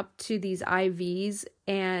hooked up to these IVs,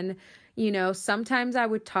 and sometimes I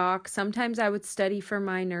would talk, sometimes I would study for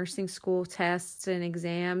my nursing school tests and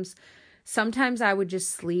exams. Sometimes I would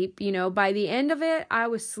just sleep. By the end of it, I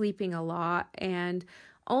was sleeping a lot, and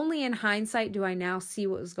only in hindsight do I now see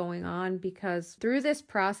what was going on, because through this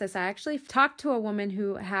process, I actually talked to a woman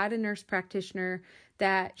who had a nurse practitioner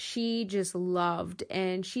that she just loved,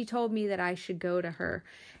 and she told me that I should go to her.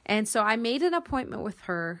 And so I made an appointment with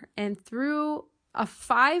her, and through a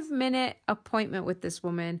 5-minute appointment with this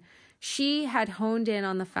woman, she had honed in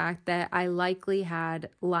on the fact that I likely had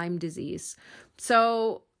Lyme disease.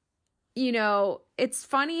 So it's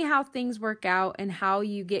funny how things work out and how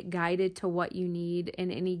you get guided to what you need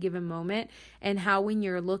in any given moment, and how when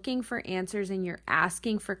you're looking for answers and you're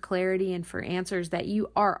asking for clarity and for answers, that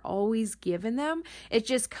you are always given them. It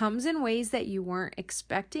just comes in ways that you weren't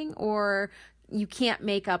expecting or you can't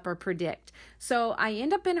make up or predict. So I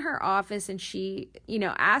end up in her office, and she,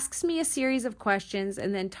 asks me a series of questions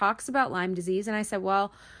and then talks about Lyme disease. And I said,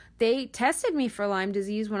 well, they tested me for Lyme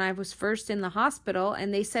disease when I was first in the hospital,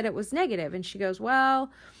 and they said it was negative. And she goes,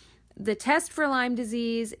 well, the test for Lyme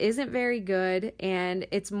disease isn't very good, and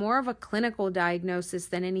it's more of a clinical diagnosis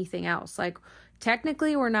than anything else. Like,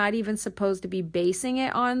 technically, we're not even supposed to be basing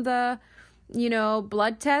it on the,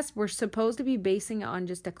 blood test. We're supposed to be basing it on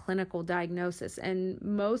just a clinical diagnosis. And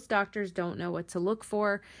most doctors don't know what to look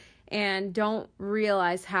for and don't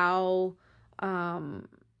realize how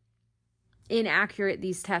inaccurate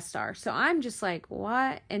these tests are. So I'm just like,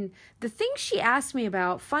 what? And the things she asked me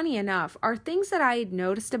about, funny enough, are things that I had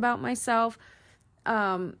noticed about myself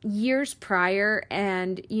years prior.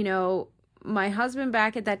 And, my husband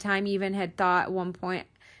back at that time even had thought at one point,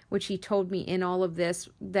 which he told me in all of this,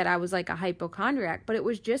 that I was like a hypochondriac. But it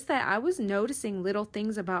was just that I was noticing little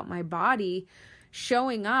things about my body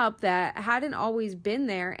showing up that hadn't always been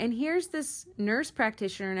there. And here's this nurse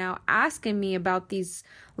practitioner now asking me about these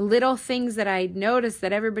little things that I noticed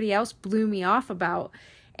that everybody else blew me off about.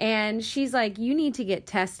 And she's like, you need to get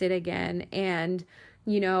tested again. And,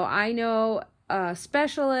 I know a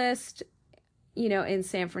specialist, in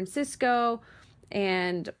San Francisco,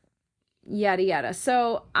 and yada, yada.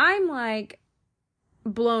 So I'm like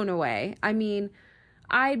blown away. I mean,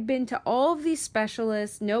 I'd been to all of these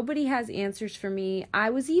specialists. Nobody has answers for me.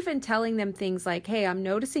 I was even telling them things like, hey, I'm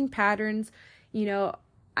noticing patterns.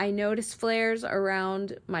 I notice flares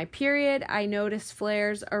around my period. I notice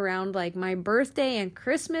flares around like my birthday and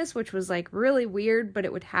Christmas, which was like really weird, but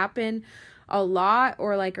it would happen a lot,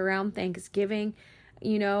 or like around Thanksgiving.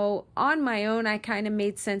 On my own, I kind of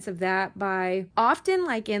made sense of that by often,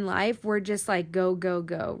 like in life, we're just like go, go,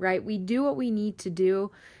 go, right? We do what we need to do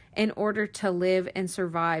in order to live and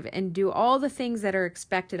survive and do all the things that are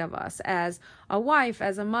expected of us as a wife,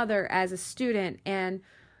 as a mother, as a student. And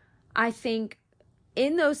I think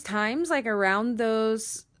in those times, like around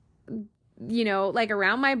those, like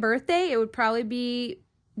around my birthday, it would probably be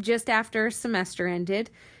just after a semester ended.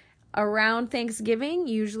 Around Thanksgiving,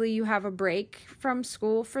 usually you have a break from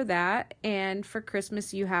school for that. And for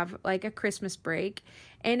Christmas, you have like a Christmas break.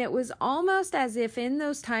 And it was almost as if in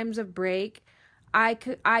those times of break,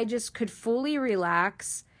 I just could fully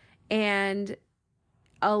relax and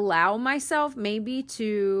allow myself maybe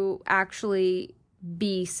to actually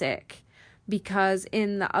be sick. Because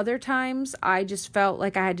in the other times, I just felt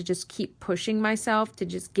like I had to just keep pushing myself to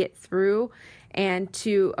just get through and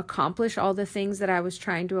to accomplish all the things that I was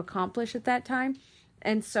trying to accomplish at that time.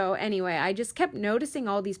 And so anyway, I just kept noticing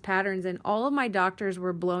all these patterns, and all of my doctors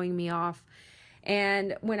were blowing me off.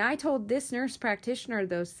 And when I told this nurse practitioner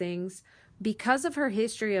those things, because of her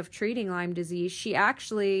history of treating Lyme disease, she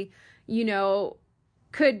actually,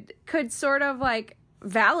 could sort of like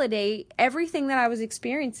validate everything that I was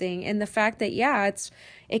experiencing, and the fact that, yeah,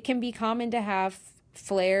 it can be common to have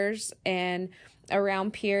flares and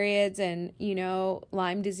around periods, and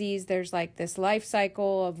Lyme disease, there's like this life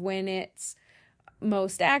cycle of when it's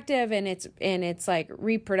most active, and it's like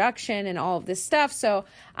reproduction and all of this stuff. So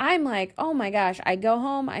I'm like, oh my gosh, I go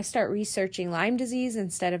home, I start researching Lyme disease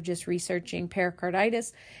instead of just researching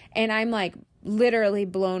pericarditis, and I'm like literally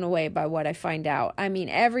blown away by what I find out. I mean,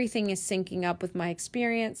 everything is syncing up with my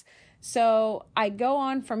experience. So I go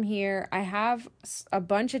on from here. I have a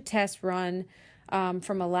bunch of tests run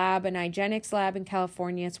from a lab, an IGeneX lab in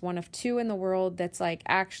California. It's one of 2 in the world that's like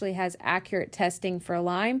actually has accurate testing for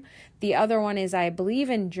Lyme. The other one is, I believe,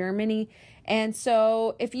 in Germany. And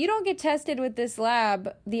so if you don't get tested with this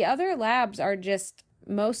lab, the other labs are just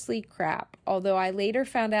mostly crap. Although I later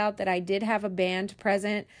found out that I did have a band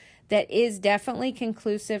present that is definitely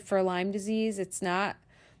conclusive for Lyme disease. It's not,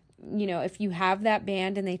 if you have that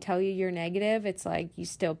band and they tell you you're negative, it's like you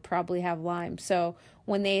still probably have Lyme. So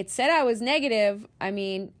when they had said I was negative, I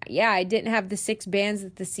mean, yeah, I didn't have the 6 bands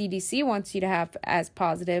that the CDC wants you to have as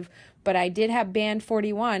positive, but I did have band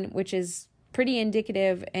 41, which is pretty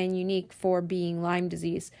indicative and unique for being Lyme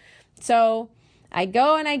disease. So I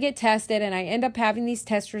go and I get tested, and I end up having these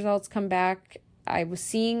test results come back. I was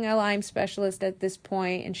seeing a Lyme specialist at this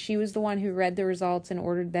point, and she was the one who read the results and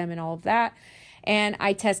ordered them and all of that. And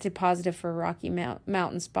I tested positive for Rocky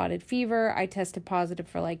Mountain spotted fever. I tested positive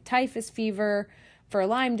for like typhus fever, for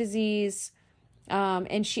Lyme disease.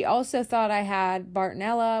 And she also thought I had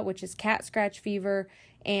Bartonella, which is cat scratch fever.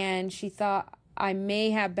 And she thought I may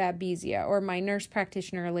have Babesia, or my nurse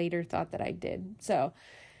practitioner later thought that I did. So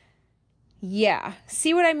yeah,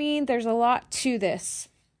 see what I mean? There's a lot to this.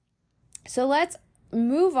 So let's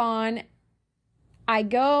move on. I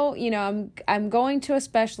go, I'm going to a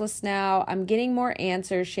specialist now. I'm getting more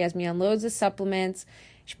answers. She has me on loads of supplements.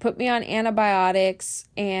 She put me on antibiotics,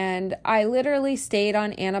 and I literally stayed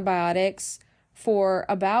on antibiotics for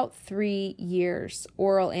about 3 years,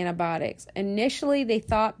 oral antibiotics. Initially, they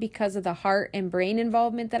thought because of the heart and brain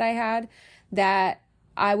involvement that I had that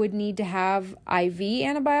I would need to have IV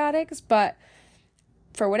antibiotics, but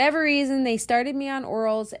for whatever reason, they started me on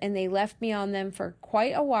orals and they left me on them for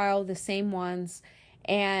quite a while, the same ones.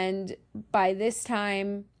 And by this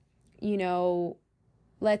time,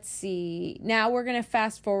 let's see. Now we're going to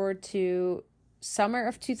fast forward to summer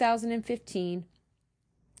of 2015.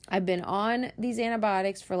 I've been on these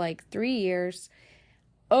antibiotics for like 3 years,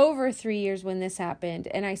 over 3 years when this happened.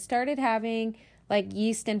 And I started having like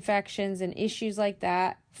yeast infections and issues like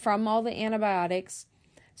that from all the antibiotics.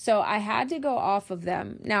 So I had to go off of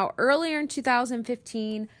them. Now, earlier in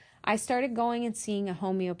 2015, I started going and seeing a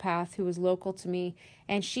homeopath who was local to me,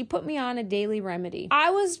 and she put me on a daily remedy. I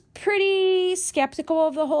was pretty skeptical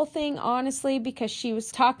of the whole thing, honestly, because she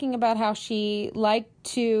was talking about how she liked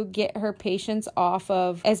to get her patients off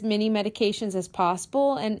of as many medications as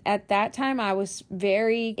possible. And at that time, I was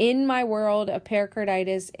very in my world of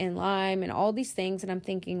pericarditis and Lyme and all these things. And I'm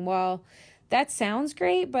thinking, well, that sounds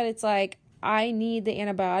great, but it's like, I need the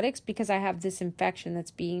antibiotics because I have this infection that's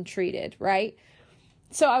being treated, right?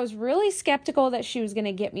 So I was really skeptical that she was going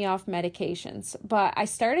to get me off medications, but I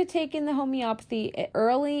started taking the homeopathy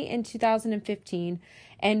early in 2015,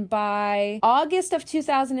 and by August of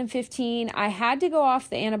 2015, I had to go off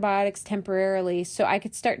the antibiotics temporarily so I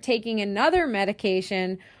could start taking another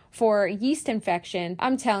medication for yeast infection.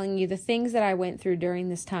 I'm telling you, the things that I went through during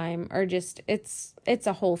this time are just, it's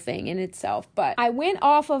a whole thing in itself. But I went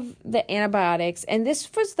off of the antibiotics, and this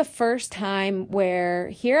was the first time where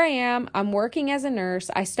here I am, I'm working as a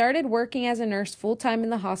nurse. I started working as a nurse full-time in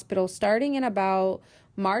the hospital starting in about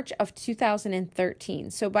March of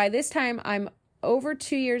 2013. So by this time, I'm over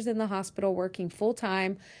 2 years in the hospital working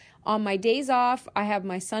full-time. On my days off, I have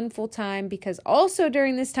my son full-time because also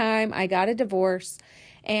during this time, I got a divorce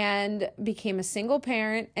and became a single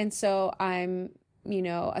parent. And so I'm,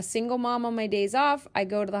 a single mom on my days off. I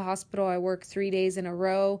go to the hospital. I work 3 days in a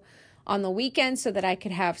row on the weekend so that I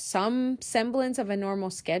could have some semblance of a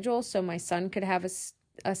normal schedule so my son could have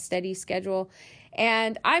a steady schedule.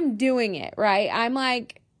 And I'm doing it, right? I'm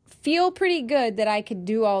like, feel pretty good that I could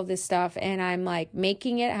do all this stuff, and I'm like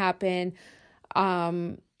making it happen.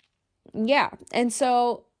 Yeah. And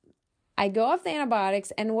so I go off the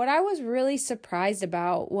antibiotics, and what I was really surprised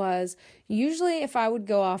about was usually if I would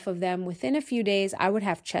go off of them within a few days, I would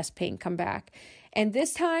have chest pain come back. And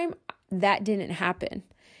this time that didn't happen.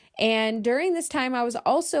 And during this time, I was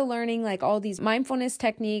also learning like all these mindfulness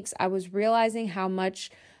techniques. I was realizing how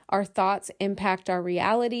much our thoughts impact our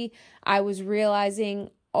reality. I was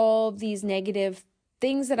realizing all these negative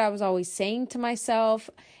things that I was always saying to myself.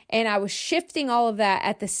 And I was shifting all of that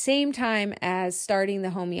at the same time as starting the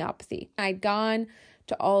homeopathy. I'd gone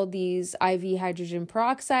to all these IV hydrogen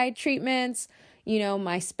peroxide treatments.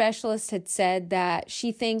 My specialist had said that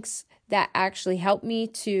she thinks that actually helped me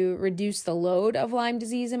to reduce the load of Lyme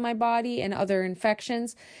disease in my body and other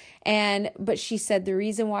infections. But she said the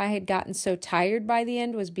reason why I had gotten so tired by the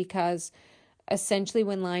end was because essentially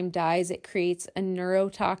when Lyme dies, it creates a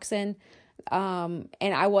neurotoxin. And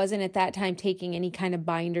I wasn't at that time taking any kind of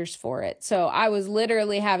binders for it. So I was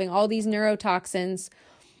literally having all these neurotoxins,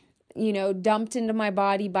 dumped into my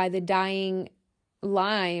body by the dying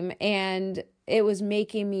Lyme, and it was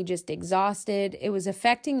making me just exhausted. It was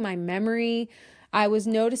affecting my memory. I was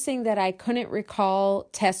noticing that I couldn't recall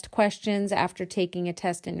test questions after taking a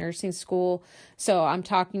test in nursing school. So I'm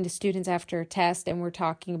talking to students after a test, and we're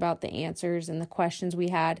talking about the answers and the questions we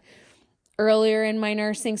had. earlier in my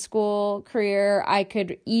nursing school career, I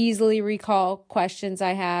could easily recall questions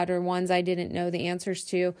I had or ones I didn't know the answers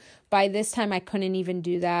to. By this time, I couldn't even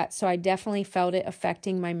do that. So I definitely felt it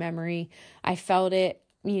affecting my memory. I felt it,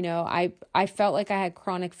 I felt like I had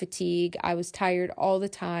chronic fatigue. I was tired all the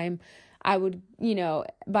time. I would,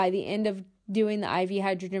 by the end of doing the IV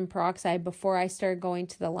hydrogen peroxide, before I started going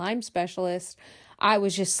to the Lyme specialist, I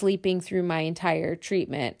was just sleeping through my entire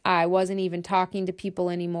treatment. I wasn't even talking to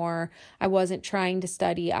people anymore. I wasn't trying to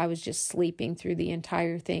study. I was just sleeping through the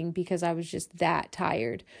entire thing because I was just that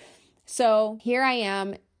tired. So here I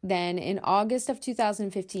am then in August of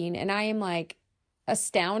 2015, and I am like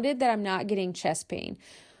astounded that I'm not getting chest pain.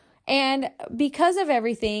 And because of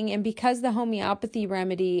everything and because the homeopathy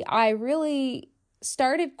remedy, I really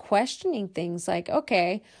started questioning things like,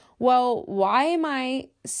 okay, well, why am I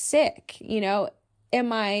sick?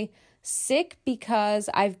 Am I sick because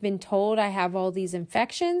I've been told I have all these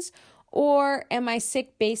infections, or am I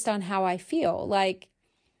sick based on how I feel? Like,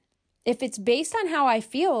 if it's based on how I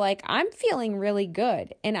feel, like I'm feeling really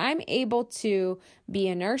good and I'm able to be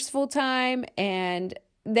a nurse full time and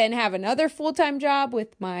then have another full-time job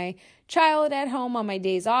with my child at home on my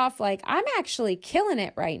days off. Like, I'm actually killing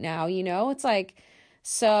it right now. It's like,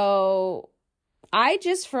 so I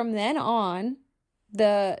just, from then on,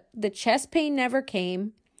 the chest pain never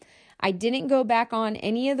came. I didn't go back on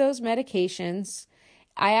any of those medications.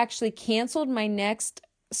 I actually canceled my next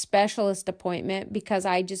specialist appointment because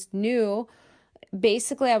I just knew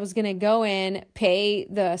basically I was going to go in, pay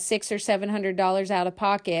the $600 or $700 out of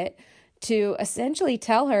pocket to essentially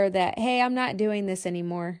tell her that, hey, I'm not doing this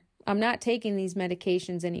anymore. I'm not taking these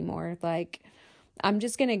medications anymore. Like, I'm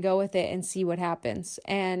just going to go with it and see what happens.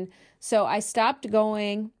 And so I stopped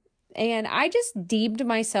going and I just deemed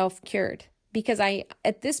myself cured because I,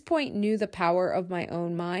 at this point, knew the power of my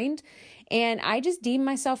own mind. And I just deemed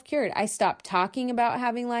myself cured. I stopped talking about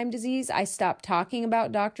having Lyme disease. I stopped talking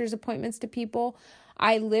about doctor's appointments to people.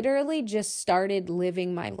 I literally just started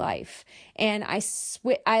living my life. And I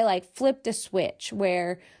flipped a switch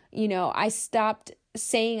where, I stopped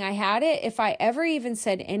saying I had it. If I ever even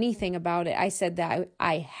said anything about it, I said that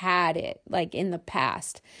I had it, like in the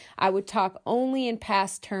past. I would talk only in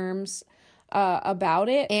past terms about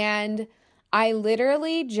it. And I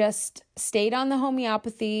literally just stayed on the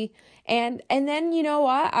homeopathy. And then, you know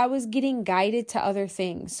what? I was getting guided to other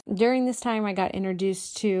things. During this time, I got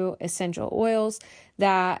introduced to essential oils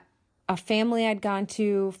that a family I'd gone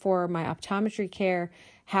to for my optometry care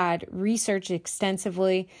had researched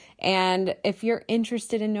extensively. And if you're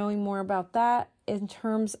interested in knowing more about that in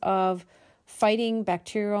terms of fighting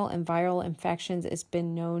bacterial and viral infections, it's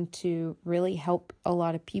been known to really help a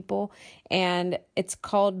lot of people. And it's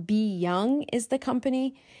called Be Young is the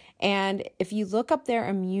company. And if you look up their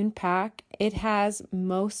immune pack, it has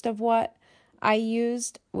most of what I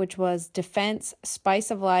used, which was Defense,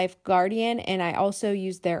 Spice of Life, Guardian, and I also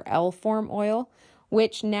used their L-Form oil,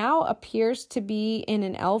 which now appears to be in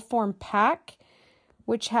an L-Form pack,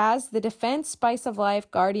 which has the Defense, Spice of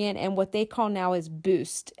Life, Guardian, and what they call now is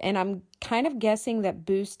Boost. And I'm kind of guessing that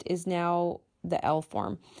Boost is now the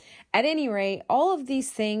L-Form. At any rate, all of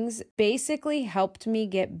these things basically helped me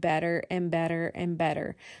get better and better and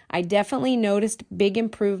better. I definitely noticed big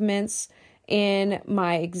improvements in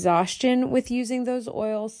my exhaustion with using those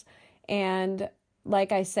oils. And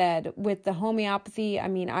like I said, with the homeopathy,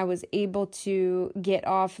 I was able to get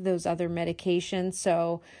off those other medications.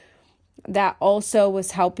 So that also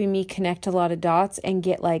was helping me connect a lot of dots and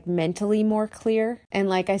get like mentally more clear. And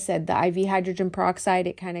like I said, the IV hydrogen peroxide,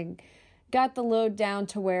 it kind of got the load down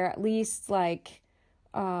to where at least I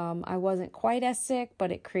wasn't quite as sick,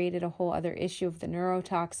 but it created a whole other issue of the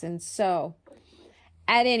neurotoxins. So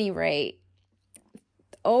at any rate,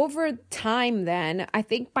 over time then, I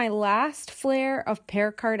think my last flare of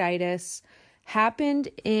pericarditis happened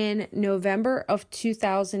in November of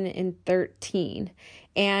 2013.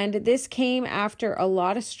 And this came after a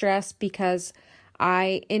lot of stress because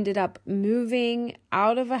I ended up moving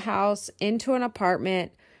out of a house into an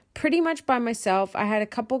apartment pretty much by myself. I had a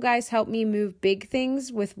couple guys help me move big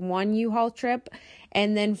things with one U-Haul trip.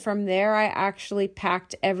 And then from there, I actually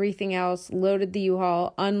packed everything else, loaded the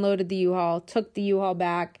U-Haul, unloaded the U-Haul, took the U-Haul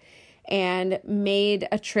back, and made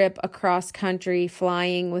a trip across country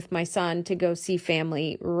flying with my son to go see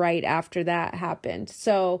family right after that happened.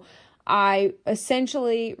 So I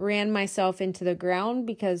essentially ran myself into the ground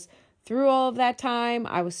because through all of that time,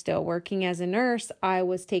 I was still working as a nurse. I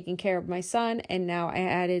was taking care of my son, and now I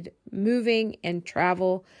added moving and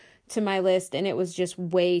travel to my list, and it was just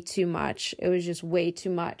way too much. It was just way too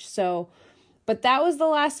much. So, but that was the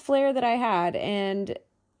last flare that I had. And,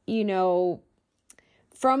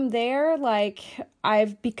 from there, like,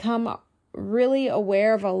 I've become really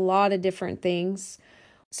aware of a lot of different things.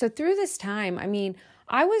 So through this time, I mean,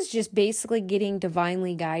 I was just basically getting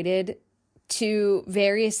divinely guided to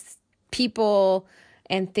various people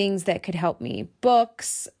and things that could help me,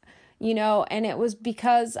 books, and it was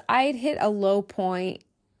because I'd hit a low point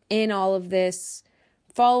in all of this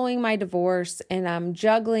following my divorce, and I'm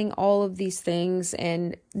juggling all of these things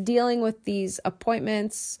and dealing with these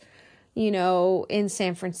appointments, in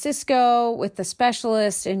San Francisco with the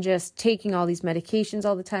specialist and just taking all these medications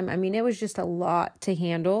all the time. I mean, it was just a lot to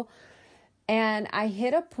handle. And I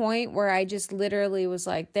hit a point where I just literally was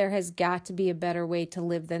like, there has got to be a better way to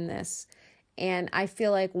live than this. And I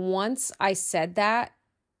feel like once I said that,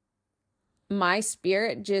 my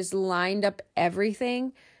spirit just lined up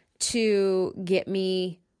everything to get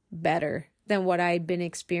me better than what I had been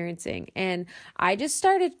experiencing. And I just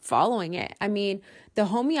started following it. I mean, the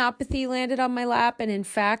homeopathy landed on my lap. And in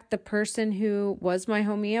fact, the person who was my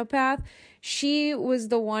homeopath, she was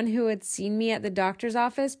the one who had seen me at the doctor's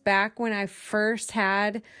office back when I first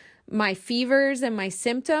had my fevers and my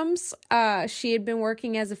symptoms. She had been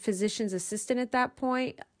working as a physician's assistant at that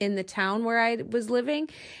point in the town where I was living.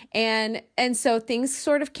 And so things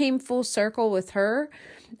sort of came full circle with her.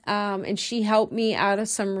 And she helped me out of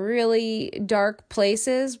some really dark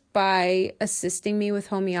places by assisting me with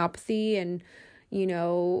homeopathy and,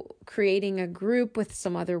 creating a group with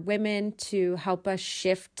some other women to help us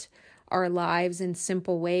shift our lives in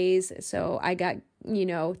simple ways. So I got,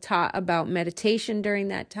 taught about meditation during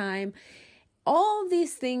that time. All of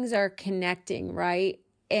these things are connecting, right?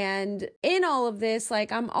 And in all of this,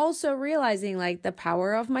 like, I'm also realizing like the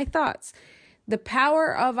power of my thoughts, the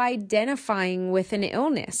power of identifying with an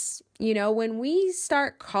illness. When we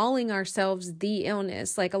start calling ourselves the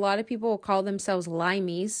illness, like a lot of people will call themselves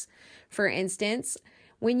limeys, for instance.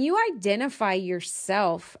 When you identify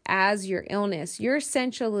yourself as your illness, you're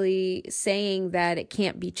essentially saying that it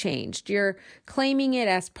can't be changed. You're claiming it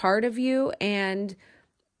as part of you and,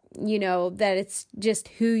 that it's just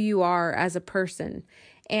who you are as a person.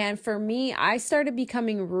 And for me, I started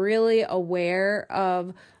becoming really aware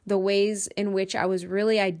of the ways in which I was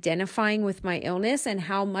really identifying with my illness and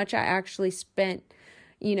how much how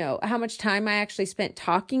much time I actually spent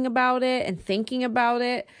talking about it and thinking about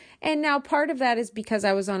it. And now part of that is because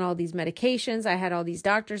I was on all these medications. I had all these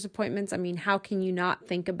doctor's appointments. I mean, how can you not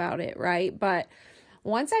think about it, right? But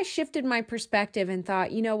once I shifted my perspective and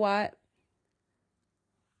thought, you know what?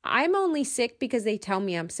 I'm only sick because they tell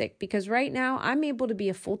me I'm sick, because right now I'm able to be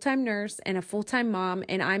a full-time nurse and a full-time mom,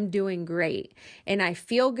 and I'm doing great and I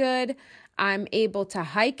feel good. I'm able to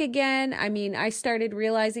hike again. I mean, I started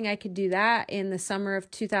realizing I could do that in the summer of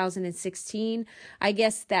 2016. I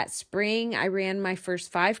guess that spring I ran my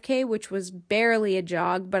first 5K, which was barely a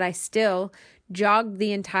jog, but I still jogged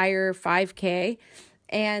the entire 5K.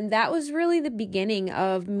 And that was really the beginning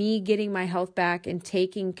of me getting my health back and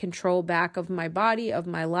taking control back of my body, of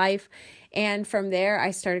my life. And from there,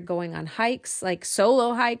 I started going on hikes, like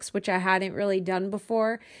solo hikes, which I hadn't really done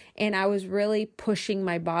before. And I was really pushing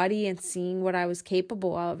my body and seeing what I was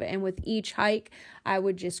capable of. And with each hike, I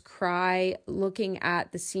would just cry looking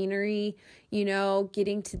at the scenery,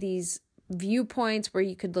 getting to these viewpoints where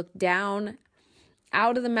you could look down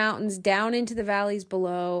out of the mountains, down into the valleys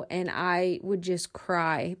below, and I would just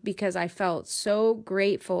cry because I felt so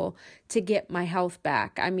grateful to get my health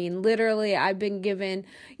back. I mean, literally, I've been given,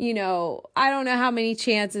 I don't know how many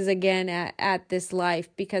chances again at this life,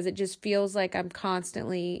 because it just feels like I'm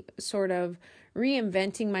constantly sort of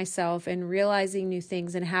reinventing myself and realizing new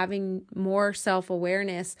things and having more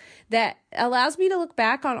self-awareness that allows me to look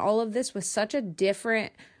back on all of this with such a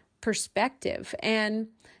different perspective. And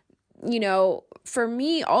for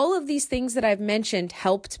me, all of these things that I've mentioned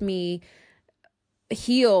helped me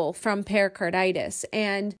heal from pericarditis.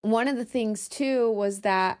 And one of the things too was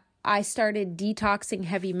that I started detoxing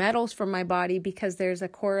heavy metals from my body, because there's a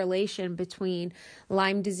correlation between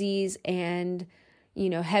Lyme disease and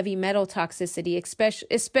heavy metal toxicity,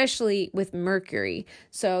 especially with mercury.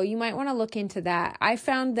 So you might want to look into that. I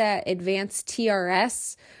found that advanced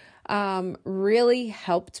TRS really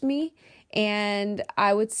helped me. And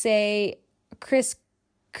I would say Chris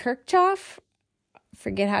Kirchhoff,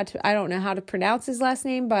 I don't know how to pronounce his last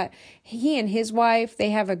name, but he and his wife,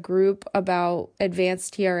 they have a group about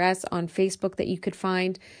advanced TRS on Facebook that you could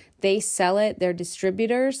find. They sell it, they're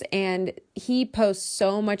distributors, and he posts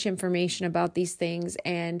so much information about these things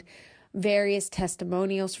and various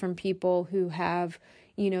testimonials from people who have,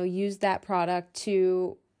 used that product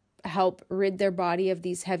to help rid their body of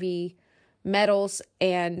these heavy metals.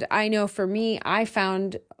 And I know for me, I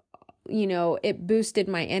found it boosted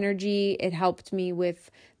my energy. It helped me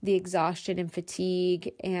with the exhaustion and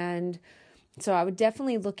fatigue. And so I would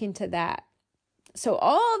definitely look into that. So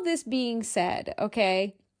all of this being said,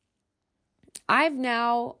 okay, I've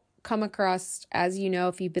now come across, as you know,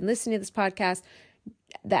 if you've been listening to this podcast,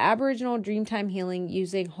 the Aboriginal Dreamtime healing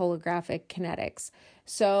using holographic kinetics.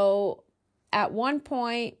 So at one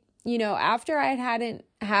point, after I hadn't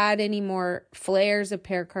had any more flares of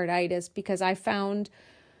pericarditis, because I found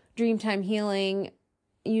Dreamtime healing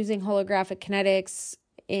using holographic kinetics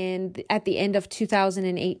at the end of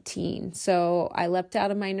 2018. So I leapt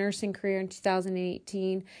out of my nursing career in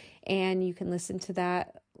 2018, and you can listen to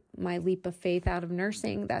that, my leap of faith out of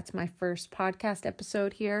nursing. That's my first podcast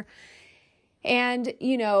episode here. And,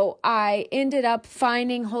 I ended up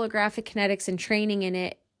finding holographic kinetics and training in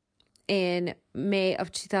it in May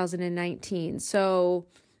of 2019. So,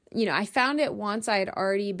 I found it once I had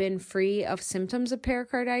already been free of symptoms of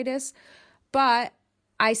pericarditis, but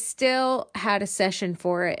I still had a session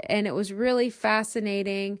for it. And it was really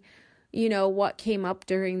fascinating, what came up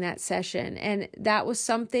during that session. And that was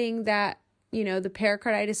something that, the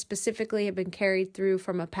pericarditis specifically had been carried through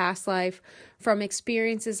from a past life, from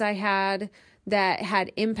experiences I had that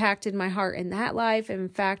had impacted my heart in that life. In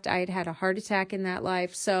fact, I had had a heart attack in that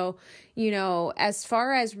life. So, as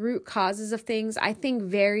far as root causes of things, I think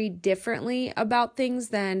very differently about things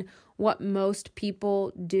than what most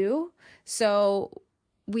people do. So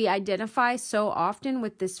we identify so often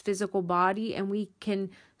with this physical body, and we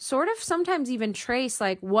can sort of sometimes even trace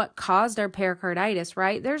like what caused our pericarditis,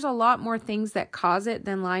 right? There's a lot more things that cause it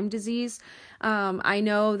than Lyme disease. I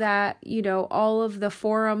know that, all of the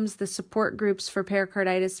forums, the support groups for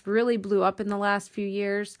pericarditis really blew up in the last few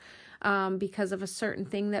years because of a certain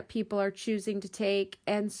thing that people are choosing to take.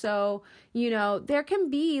 And so, there can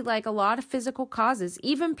be like a lot of physical causes.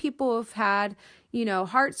 Even people who've had,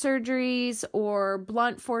 heart surgeries or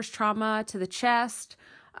blunt force trauma to the chest,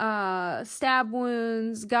 stab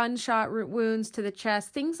wounds, gunshot wounds to the chest,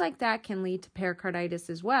 things like that can lead to pericarditis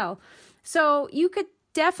as well. So you could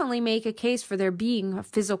definitely make a case for there being a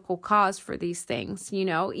physical cause for these things,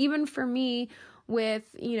 even for me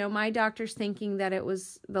with, my doctors thinking that it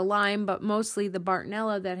was the Lyme, but mostly the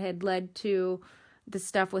Bartonella that had led to the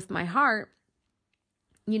stuff with my heart.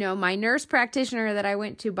 My nurse practitioner that I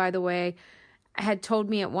went to, by the way, had told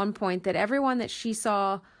me at one point that everyone that she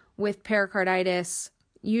saw with pericarditis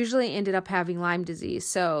usually ended up having Lyme disease.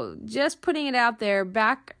 So just putting it out there,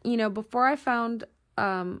 back, before I found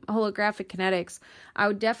holographic kinetics, I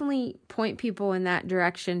would definitely point people in that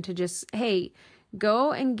direction to just, hey,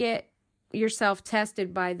 go and get yourself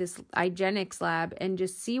tested by this IGeneX lab and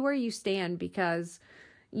just see where you stand, because,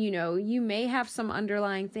 you may have some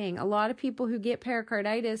underlying thing. A lot of people who get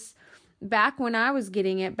pericarditis, back when I was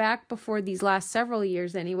getting it, back before these last several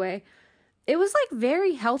years anyway, it was like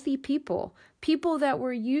very healthy people that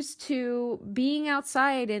were used to being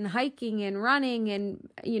outside and hiking and running and,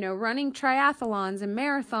 running triathlons and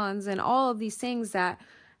marathons and all of these things that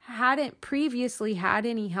hadn't previously had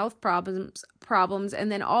any health problems.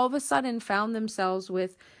 And then all of a sudden found themselves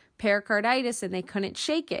with pericarditis and they couldn't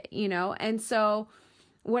shake it, And so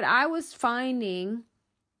what I was finding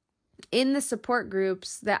in the support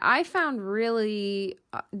groups that I found really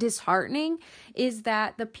disheartening is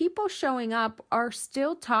that the people showing up are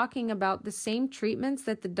still talking about the same treatments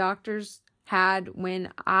that the doctors had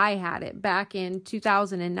when I had it back in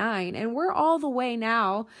 2009. And we're all the way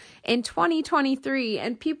now in 2023,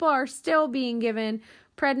 and people are still being given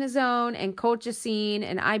prednisone and colchicine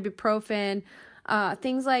and ibuprofen,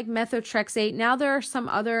 things like methotrexate. Now there are some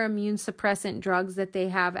other immune suppressant drugs that they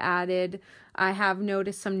have added. I have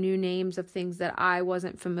noticed some new names of things that I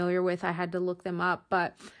wasn't familiar with. I had to look them up.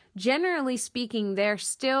 But generally speaking, they're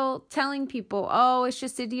still telling people, oh, it's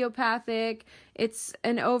just idiopathic. It's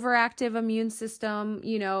an overactive immune system,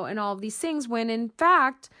 and all of these things. When in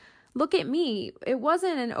fact, look at me. It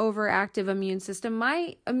wasn't an overactive immune system.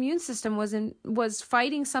 My immune system was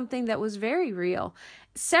fighting something that was very real.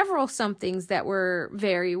 Several somethings that were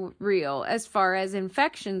very real as far as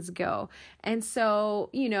infections go. And so,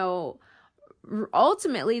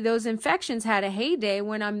 ultimately those infections had a heyday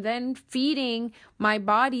when I'm then feeding my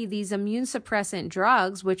body these immune suppressant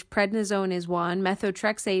drugs, which prednisone is one,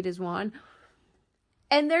 methotrexate is one.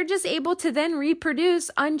 And they're just able to then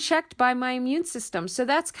reproduce unchecked by my immune system. So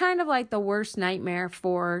that's kind of like the worst nightmare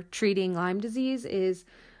for treating Lyme disease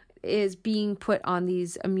is being put on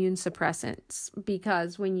these immune suppressants.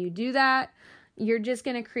 Because when you do that, you're just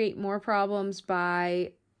going to create more problems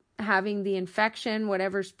by having the infection,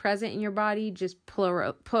 whatever's present in your body, just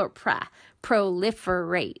proliferate.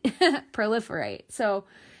 Proliferate. So,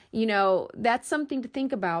 that's something to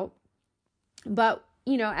think about. But,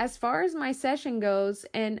 as far as my session goes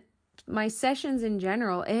and my sessions in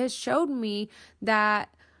general, it has showed me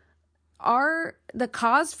that the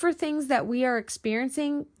cause for things that we are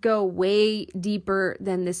experiencing go way deeper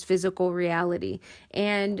than this physical reality.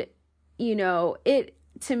 And, it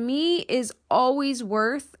to me is always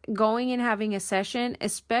worth going and having a session,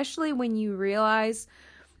 especially when you realize,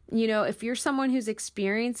 if you're someone who's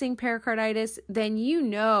experiencing pericarditis, then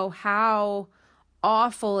how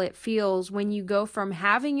awful it feels when you go from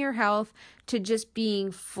having your health to just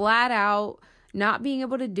being flat out, not being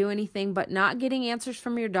able to do anything, but not getting answers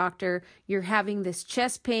from your doctor. You're having this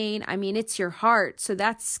chest pain. I mean, it's your heart. So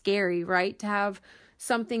that's scary, right? To have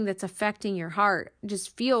something that's affecting your heart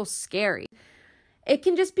just feels scary. It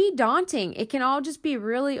can just be daunting. It can all just be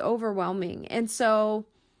really overwhelming. And so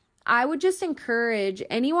I would just encourage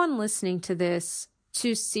anyone listening to this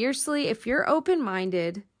to seriously, if you're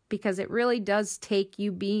open-minded, because it really does take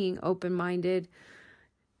you being open-minded,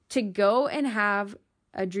 to go and have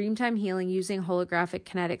a Dreamtime Healing using holographic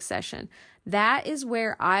kinetic session. That is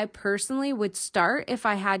where I personally would start if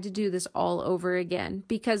I had to do this all over again,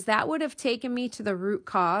 because that would have taken me to the root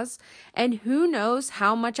cause, and who knows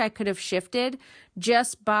how much I could have shifted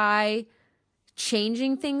just by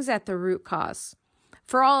changing things at the root cause.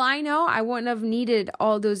 For all I know, I wouldn't have needed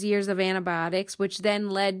all those years of antibiotics, which then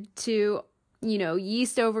led to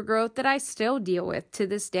yeast overgrowth that I still deal with to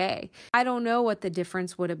this day. I don't know what the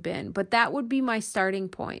difference would have been, but that would be my starting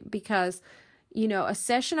point, because, a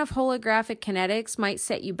session of holographic kinetics might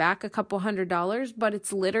set you back a couple $100, but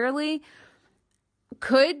it's literally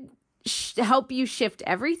could help you shift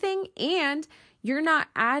everything, and you're not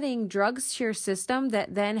adding drugs to your system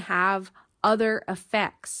that then have other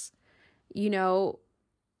effects.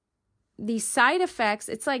 These side effects,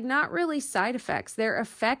 it's like not really side effects. They're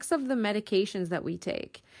effects of the medications that we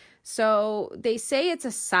take. So they say it's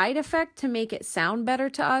a side effect to make it sound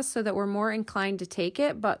better to us so that we're more inclined to take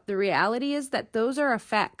it. But the reality is that those are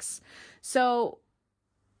effects. So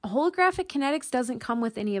holographic kinetics doesn't come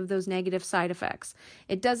with any of those negative side effects.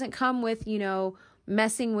 It doesn't come with,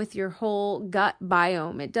 messing with your whole gut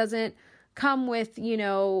biome. It doesn't come with,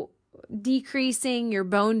 decreasing your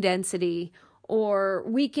bone density or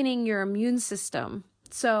weakening your immune system.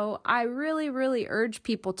 So I really, really urge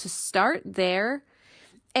people to start there.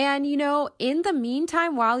 And, in the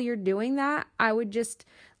meantime, while you're doing that, I would just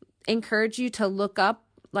encourage you to look up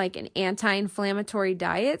like an anti-inflammatory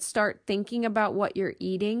diet. Start thinking about what you're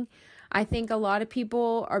eating. I think a lot of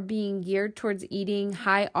people are being geared towards eating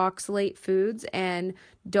high oxalate foods and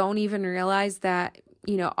don't even realize that,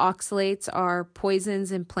 oxalates are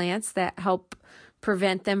poisons in plants that help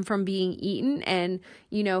prevent them from being eaten. And,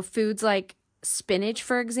 foods like spinach,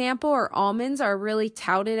 for example, or almonds are really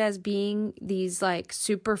touted as being these like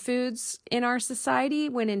superfoods in our society,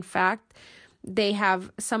 when in fact, they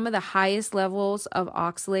have some of the highest levels of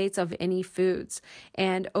oxalates of any foods.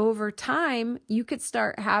 And over time, you could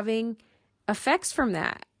start having effects from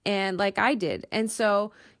that. And like I did. And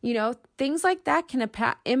so, things like that can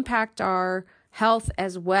impact our health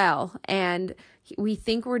as well. And we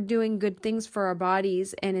think we're doing good things for our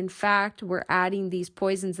bodies. And in fact, we're adding these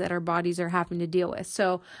poisons that our bodies are having to deal with.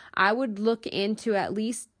 So I would look into at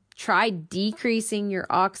least try decreasing your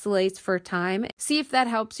oxalates for a time. See if that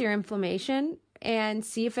helps your inflammation, and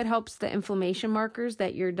see if it helps the inflammation markers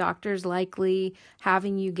that your doctor's likely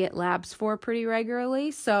having you get labs for pretty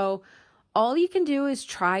regularly. So all you can do is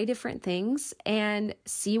try different things and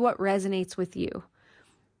see what resonates with you.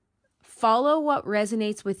 Follow what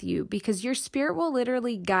resonates with you, because your spirit will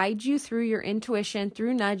literally guide you through your intuition,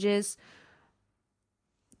 through nudges,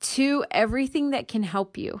 to everything that can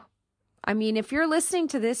help you. I mean, if you're listening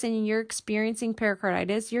to this and you're experiencing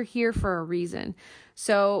pericarditis, you're here for a reason.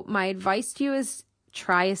 So my advice to you is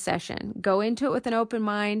try a session. Go into it with an open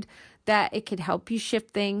mind that it could help you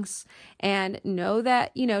shift things, and know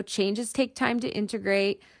that, changes take time to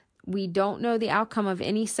integrate. We don't know the outcome of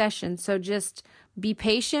any session. So just be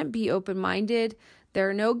patient, be open-minded. There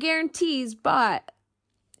are no guarantees, but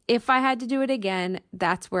if I had to do it again,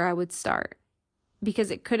 that's where I would start,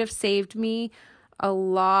 because it could have saved me a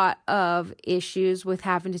lot of issues with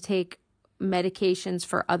having to take medications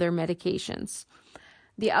for other medications.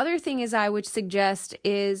 The other thing I would suggest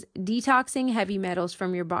is detoxing heavy metals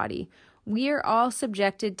from your body. We are all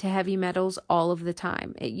subjected to heavy metals all of the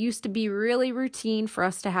time. It used to be really routine for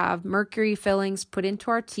us to have mercury fillings put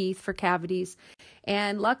into our teeth for cavities.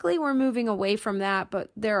 And luckily we're moving away from that,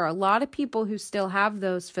 but there are a lot of people who still have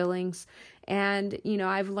those fillings. And,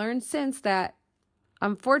 I've learned since that,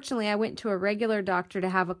 unfortunately, I went to a regular doctor to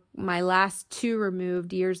have my last 2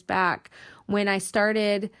 removed years back when I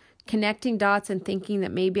started connecting dots and thinking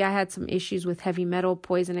that maybe I had some issues with heavy metal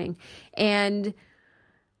poisoning. And,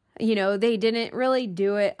 they didn't really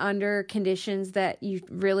do it under conditions that you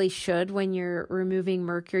really should when you're removing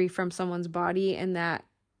mercury from someone's body, and that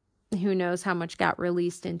who knows how much got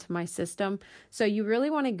released into my system. So you really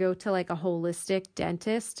want to go to like a holistic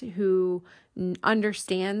dentist who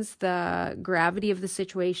understands the gravity of the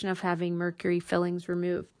situation of having mercury fillings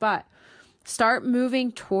removed. But start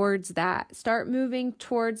moving towards that. Start moving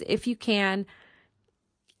towards, if you can,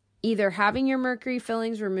 either having your mercury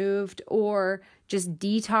fillings removed or just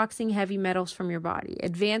detoxing heavy metals from your body.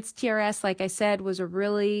 Advanced TRS, like I said, was a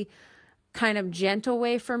really kind of gentle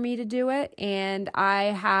way for me to do it, and I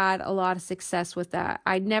had a lot of success with that.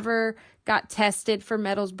 I never got tested for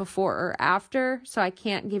metals before or after, so I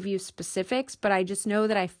can't give you specifics, but I just know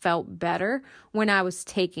that I felt better when I was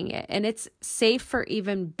taking it. And it's safe for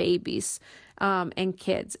even babies and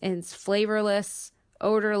kids, and it's flavorless,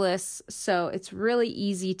 odorless, so it's really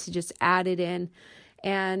easy to just add it in,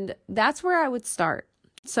 and that's where I would start.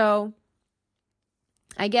 So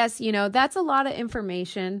I guess, that's a lot of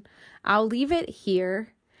information. I'll leave it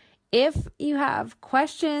here. If you have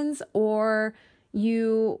questions or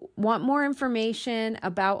you want more information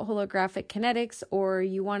about holographic kinetics, or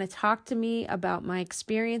you want to talk to me about my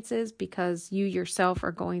experiences because you yourself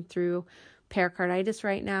are going through pericarditis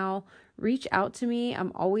right now, reach out to me.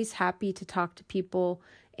 I'm always happy to talk to people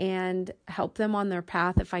and help them on their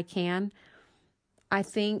path if I can. I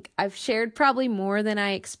think I've shared probably more than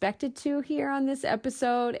I expected to here on this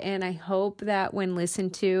episode, and I hope that when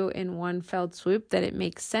listened to in one fell swoop that it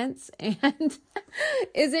makes sense and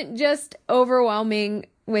isn't just overwhelming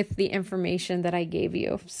with the information that I gave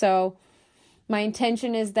you. So my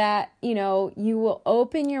intention is that, you will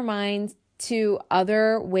open your mind to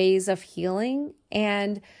other ways of healing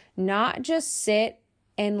and not just sit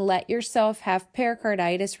and let yourself have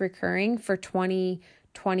pericarditis recurring for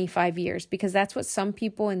 25 years, because that's what some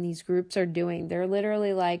people in these groups are doing. They're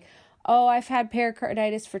literally like, oh, I've had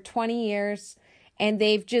pericarditis for 20 years, and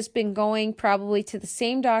they've just been going probably to the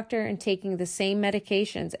same doctor and taking the same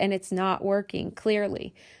medications, and it's not working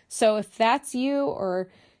clearly. So if that's you, or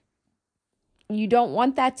you don't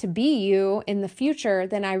want that to be you in the future,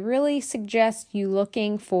 then I really suggest you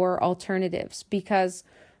looking for alternatives, because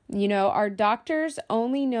our doctors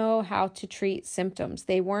only know how to treat symptoms.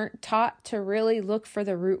 They weren't taught to really look for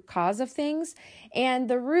the root cause of things. And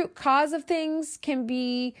the root cause of things can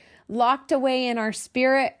be locked away in our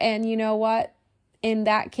spirit. And you know what? In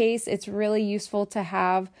that case, it's really useful to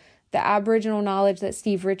have the Aboriginal knowledge that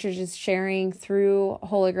Steve Richards is sharing through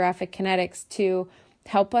holographic kinetics to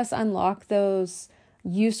help us unlock those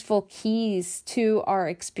useful keys to our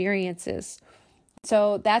experiences.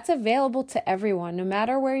 So that's available to everyone, no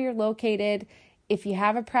matter where you're located. If you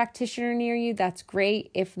have a practitioner near you, that's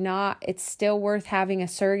great. If not, it's still worth having a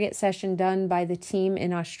surrogate session done by the team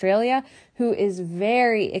in Australia, who is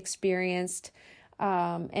very experienced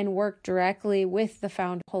and work directly with the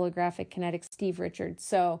founder of holographic kinetics, Steve Richards.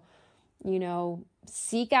 So,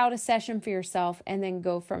 seek out a session for yourself and then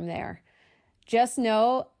go from there. Just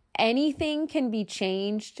know anything can be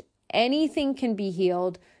changed. Anything can be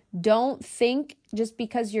healed. Don't think just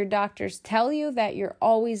because your doctors tell you that you're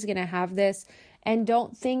always going to have this, and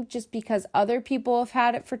don't think just because other people have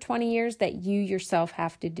had it for 20 years that you yourself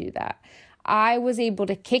have to do that. I was able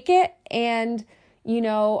to kick it, and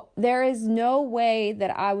there is no way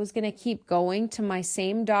that I was going to keep going to my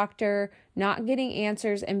same doctor, not getting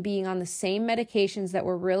answers and being on the same medications that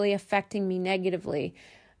were really affecting me negatively,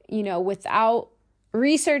 without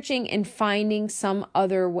researching and finding some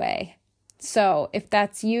other way. So if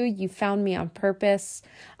that's you, you found me on purpose.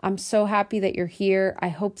 I'm so happy that you're here. I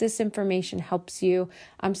hope this information helps you.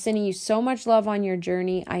 I'm sending you so much love on your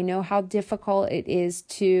journey. I know how difficult it is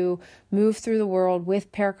to move through the world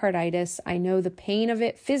with pericarditis. I know the pain of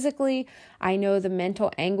it physically. I know the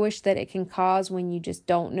mental anguish that it can cause when you just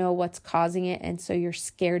don't know what's causing it, and so you're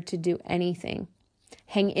scared to do anything.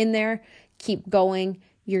 Hang in there. Keep going.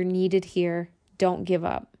 You're needed here. Don't give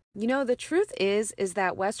up. The truth is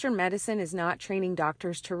that Western medicine is not training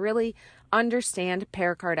doctors to really understand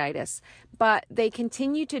pericarditis, but they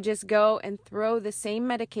continue to just go and throw the same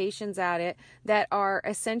medications at it that are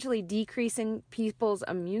essentially decreasing people's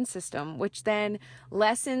immune system, which then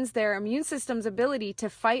lessens their immune system's ability to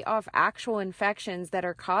fight off actual infections that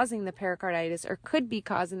are causing the pericarditis or could be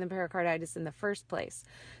causing the pericarditis in the first place.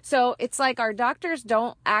 So it's like our doctors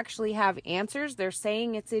don't actually have answers. They're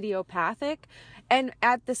saying it's idiopathic, And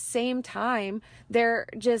at the same time, they're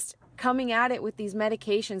just coming at it with these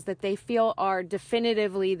medications that they feel are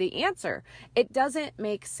definitively the answer. It doesn't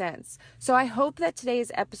make sense. So I hope that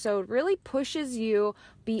today's episode really pushes you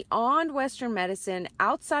beyond Western medicine,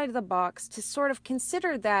 outside of the box, to sort of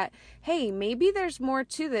consider that, hey, maybe there's more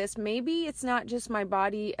to this. Maybe it's not just my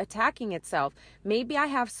body attacking itself. Maybe I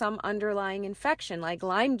have some underlying infection like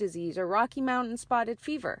Lyme disease or Rocky Mountain spotted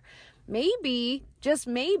fever. Maybe, just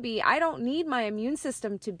maybe, I don't need my immune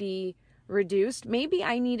system to be reduced. Maybe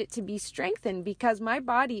I need it to be strengthened because my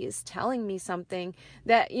body is telling me something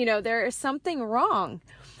that, there is something wrong.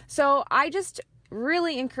 So I just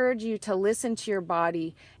really encourage you to listen to your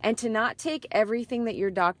body and to not take everything that your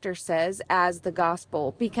doctor says as the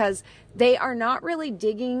gospel, because they are not really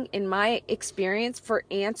digging, in my experience, for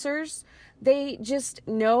answers. They just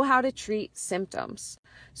know how to treat symptoms.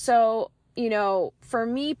 So, for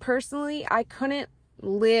me personally, I couldn't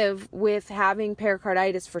live with having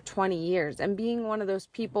pericarditis for 20 years and being one of those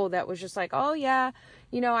people that was just like, oh yeah,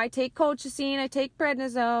 I take colchicine, I take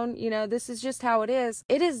prednisone, this is just how it is.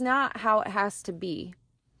 It is not how it has to be.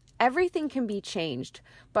 Everything can be changed,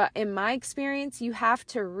 but in my experience, you have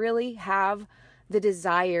to really have the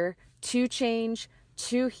desire to change,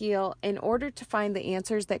 to heal, in order to find the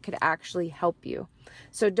answers that could actually help you.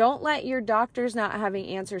 So don't let your doctors not having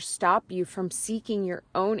answers stop you from seeking your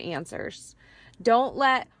own answers. Don't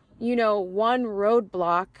let, one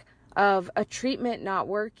roadblock of a treatment not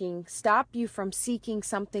working stop you from seeking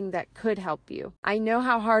something that could help you. I know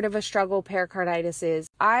how hard of a struggle pericarditis is.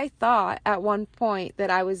 I thought at one point that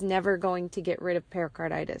I was never going to get rid of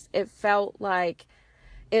pericarditis. It felt like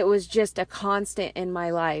it was just a constant in my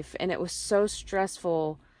life, and it was so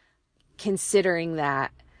stressful considering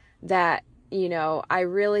that I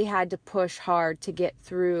really had to push hard to get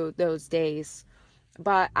through those days.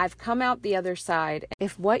 But I've come out the other side.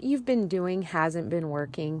 If what you've been doing hasn't been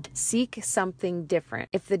working, seek something different.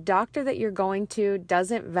 If the doctor that you're going to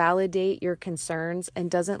doesn't validate your concerns and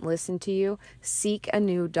doesn't listen to you, seek a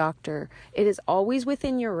new doctor. It is always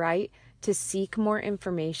within your right to seek more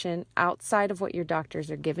information outside of what your doctors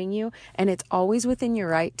are giving you. And it's always within your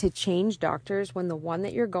right to change doctors when the one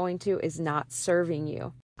that you're going to is not serving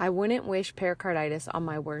you. I wouldn't wish pericarditis on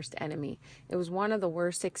my worst enemy. It was one of the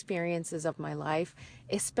worst experiences of my life,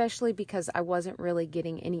 especially because I wasn't really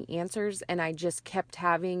getting any answers, and I just kept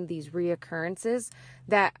having these reoccurrences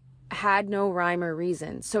that had no rhyme or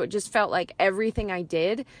reason. So it just felt like everything I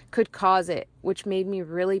did could cause it, which made me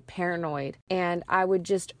really paranoid. And I would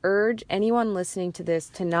just urge anyone listening to this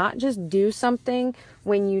to not just do something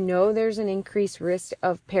when you know there's an increased risk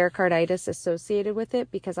of pericarditis associated with it,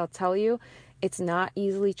 because I'll tell you, it's not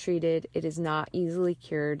easily treated. It is not easily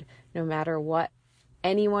cured, no matter what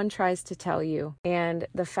anyone tries to tell you. And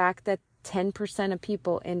the fact that 10% of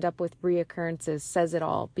people end up with reoccurrences says it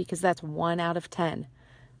all, because that's 1 out of 10.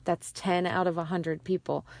 That's 10 out of 100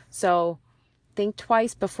 people. So think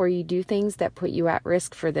twice before you do things that put you at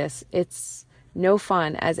risk for this. It's no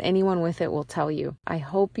fun, as anyone with it will tell you. I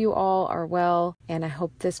hope you all are well, and I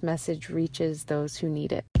hope this message reaches those who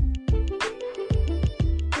need it.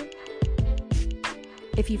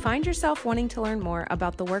 If you find yourself wanting to learn more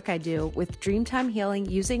about the work I do with Dreamtime Healing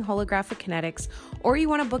using holographic kinetics, or you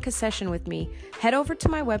want to book a session with me, head over to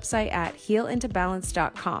my website at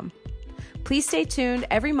healintobalance.com. Please stay tuned.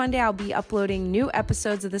 Every Monday I'll be uploading new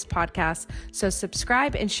episodes of this podcast, so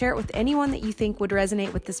subscribe and share it with anyone that you think would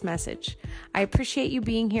resonate with this message. I appreciate you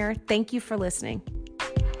being here. Thank you for listening.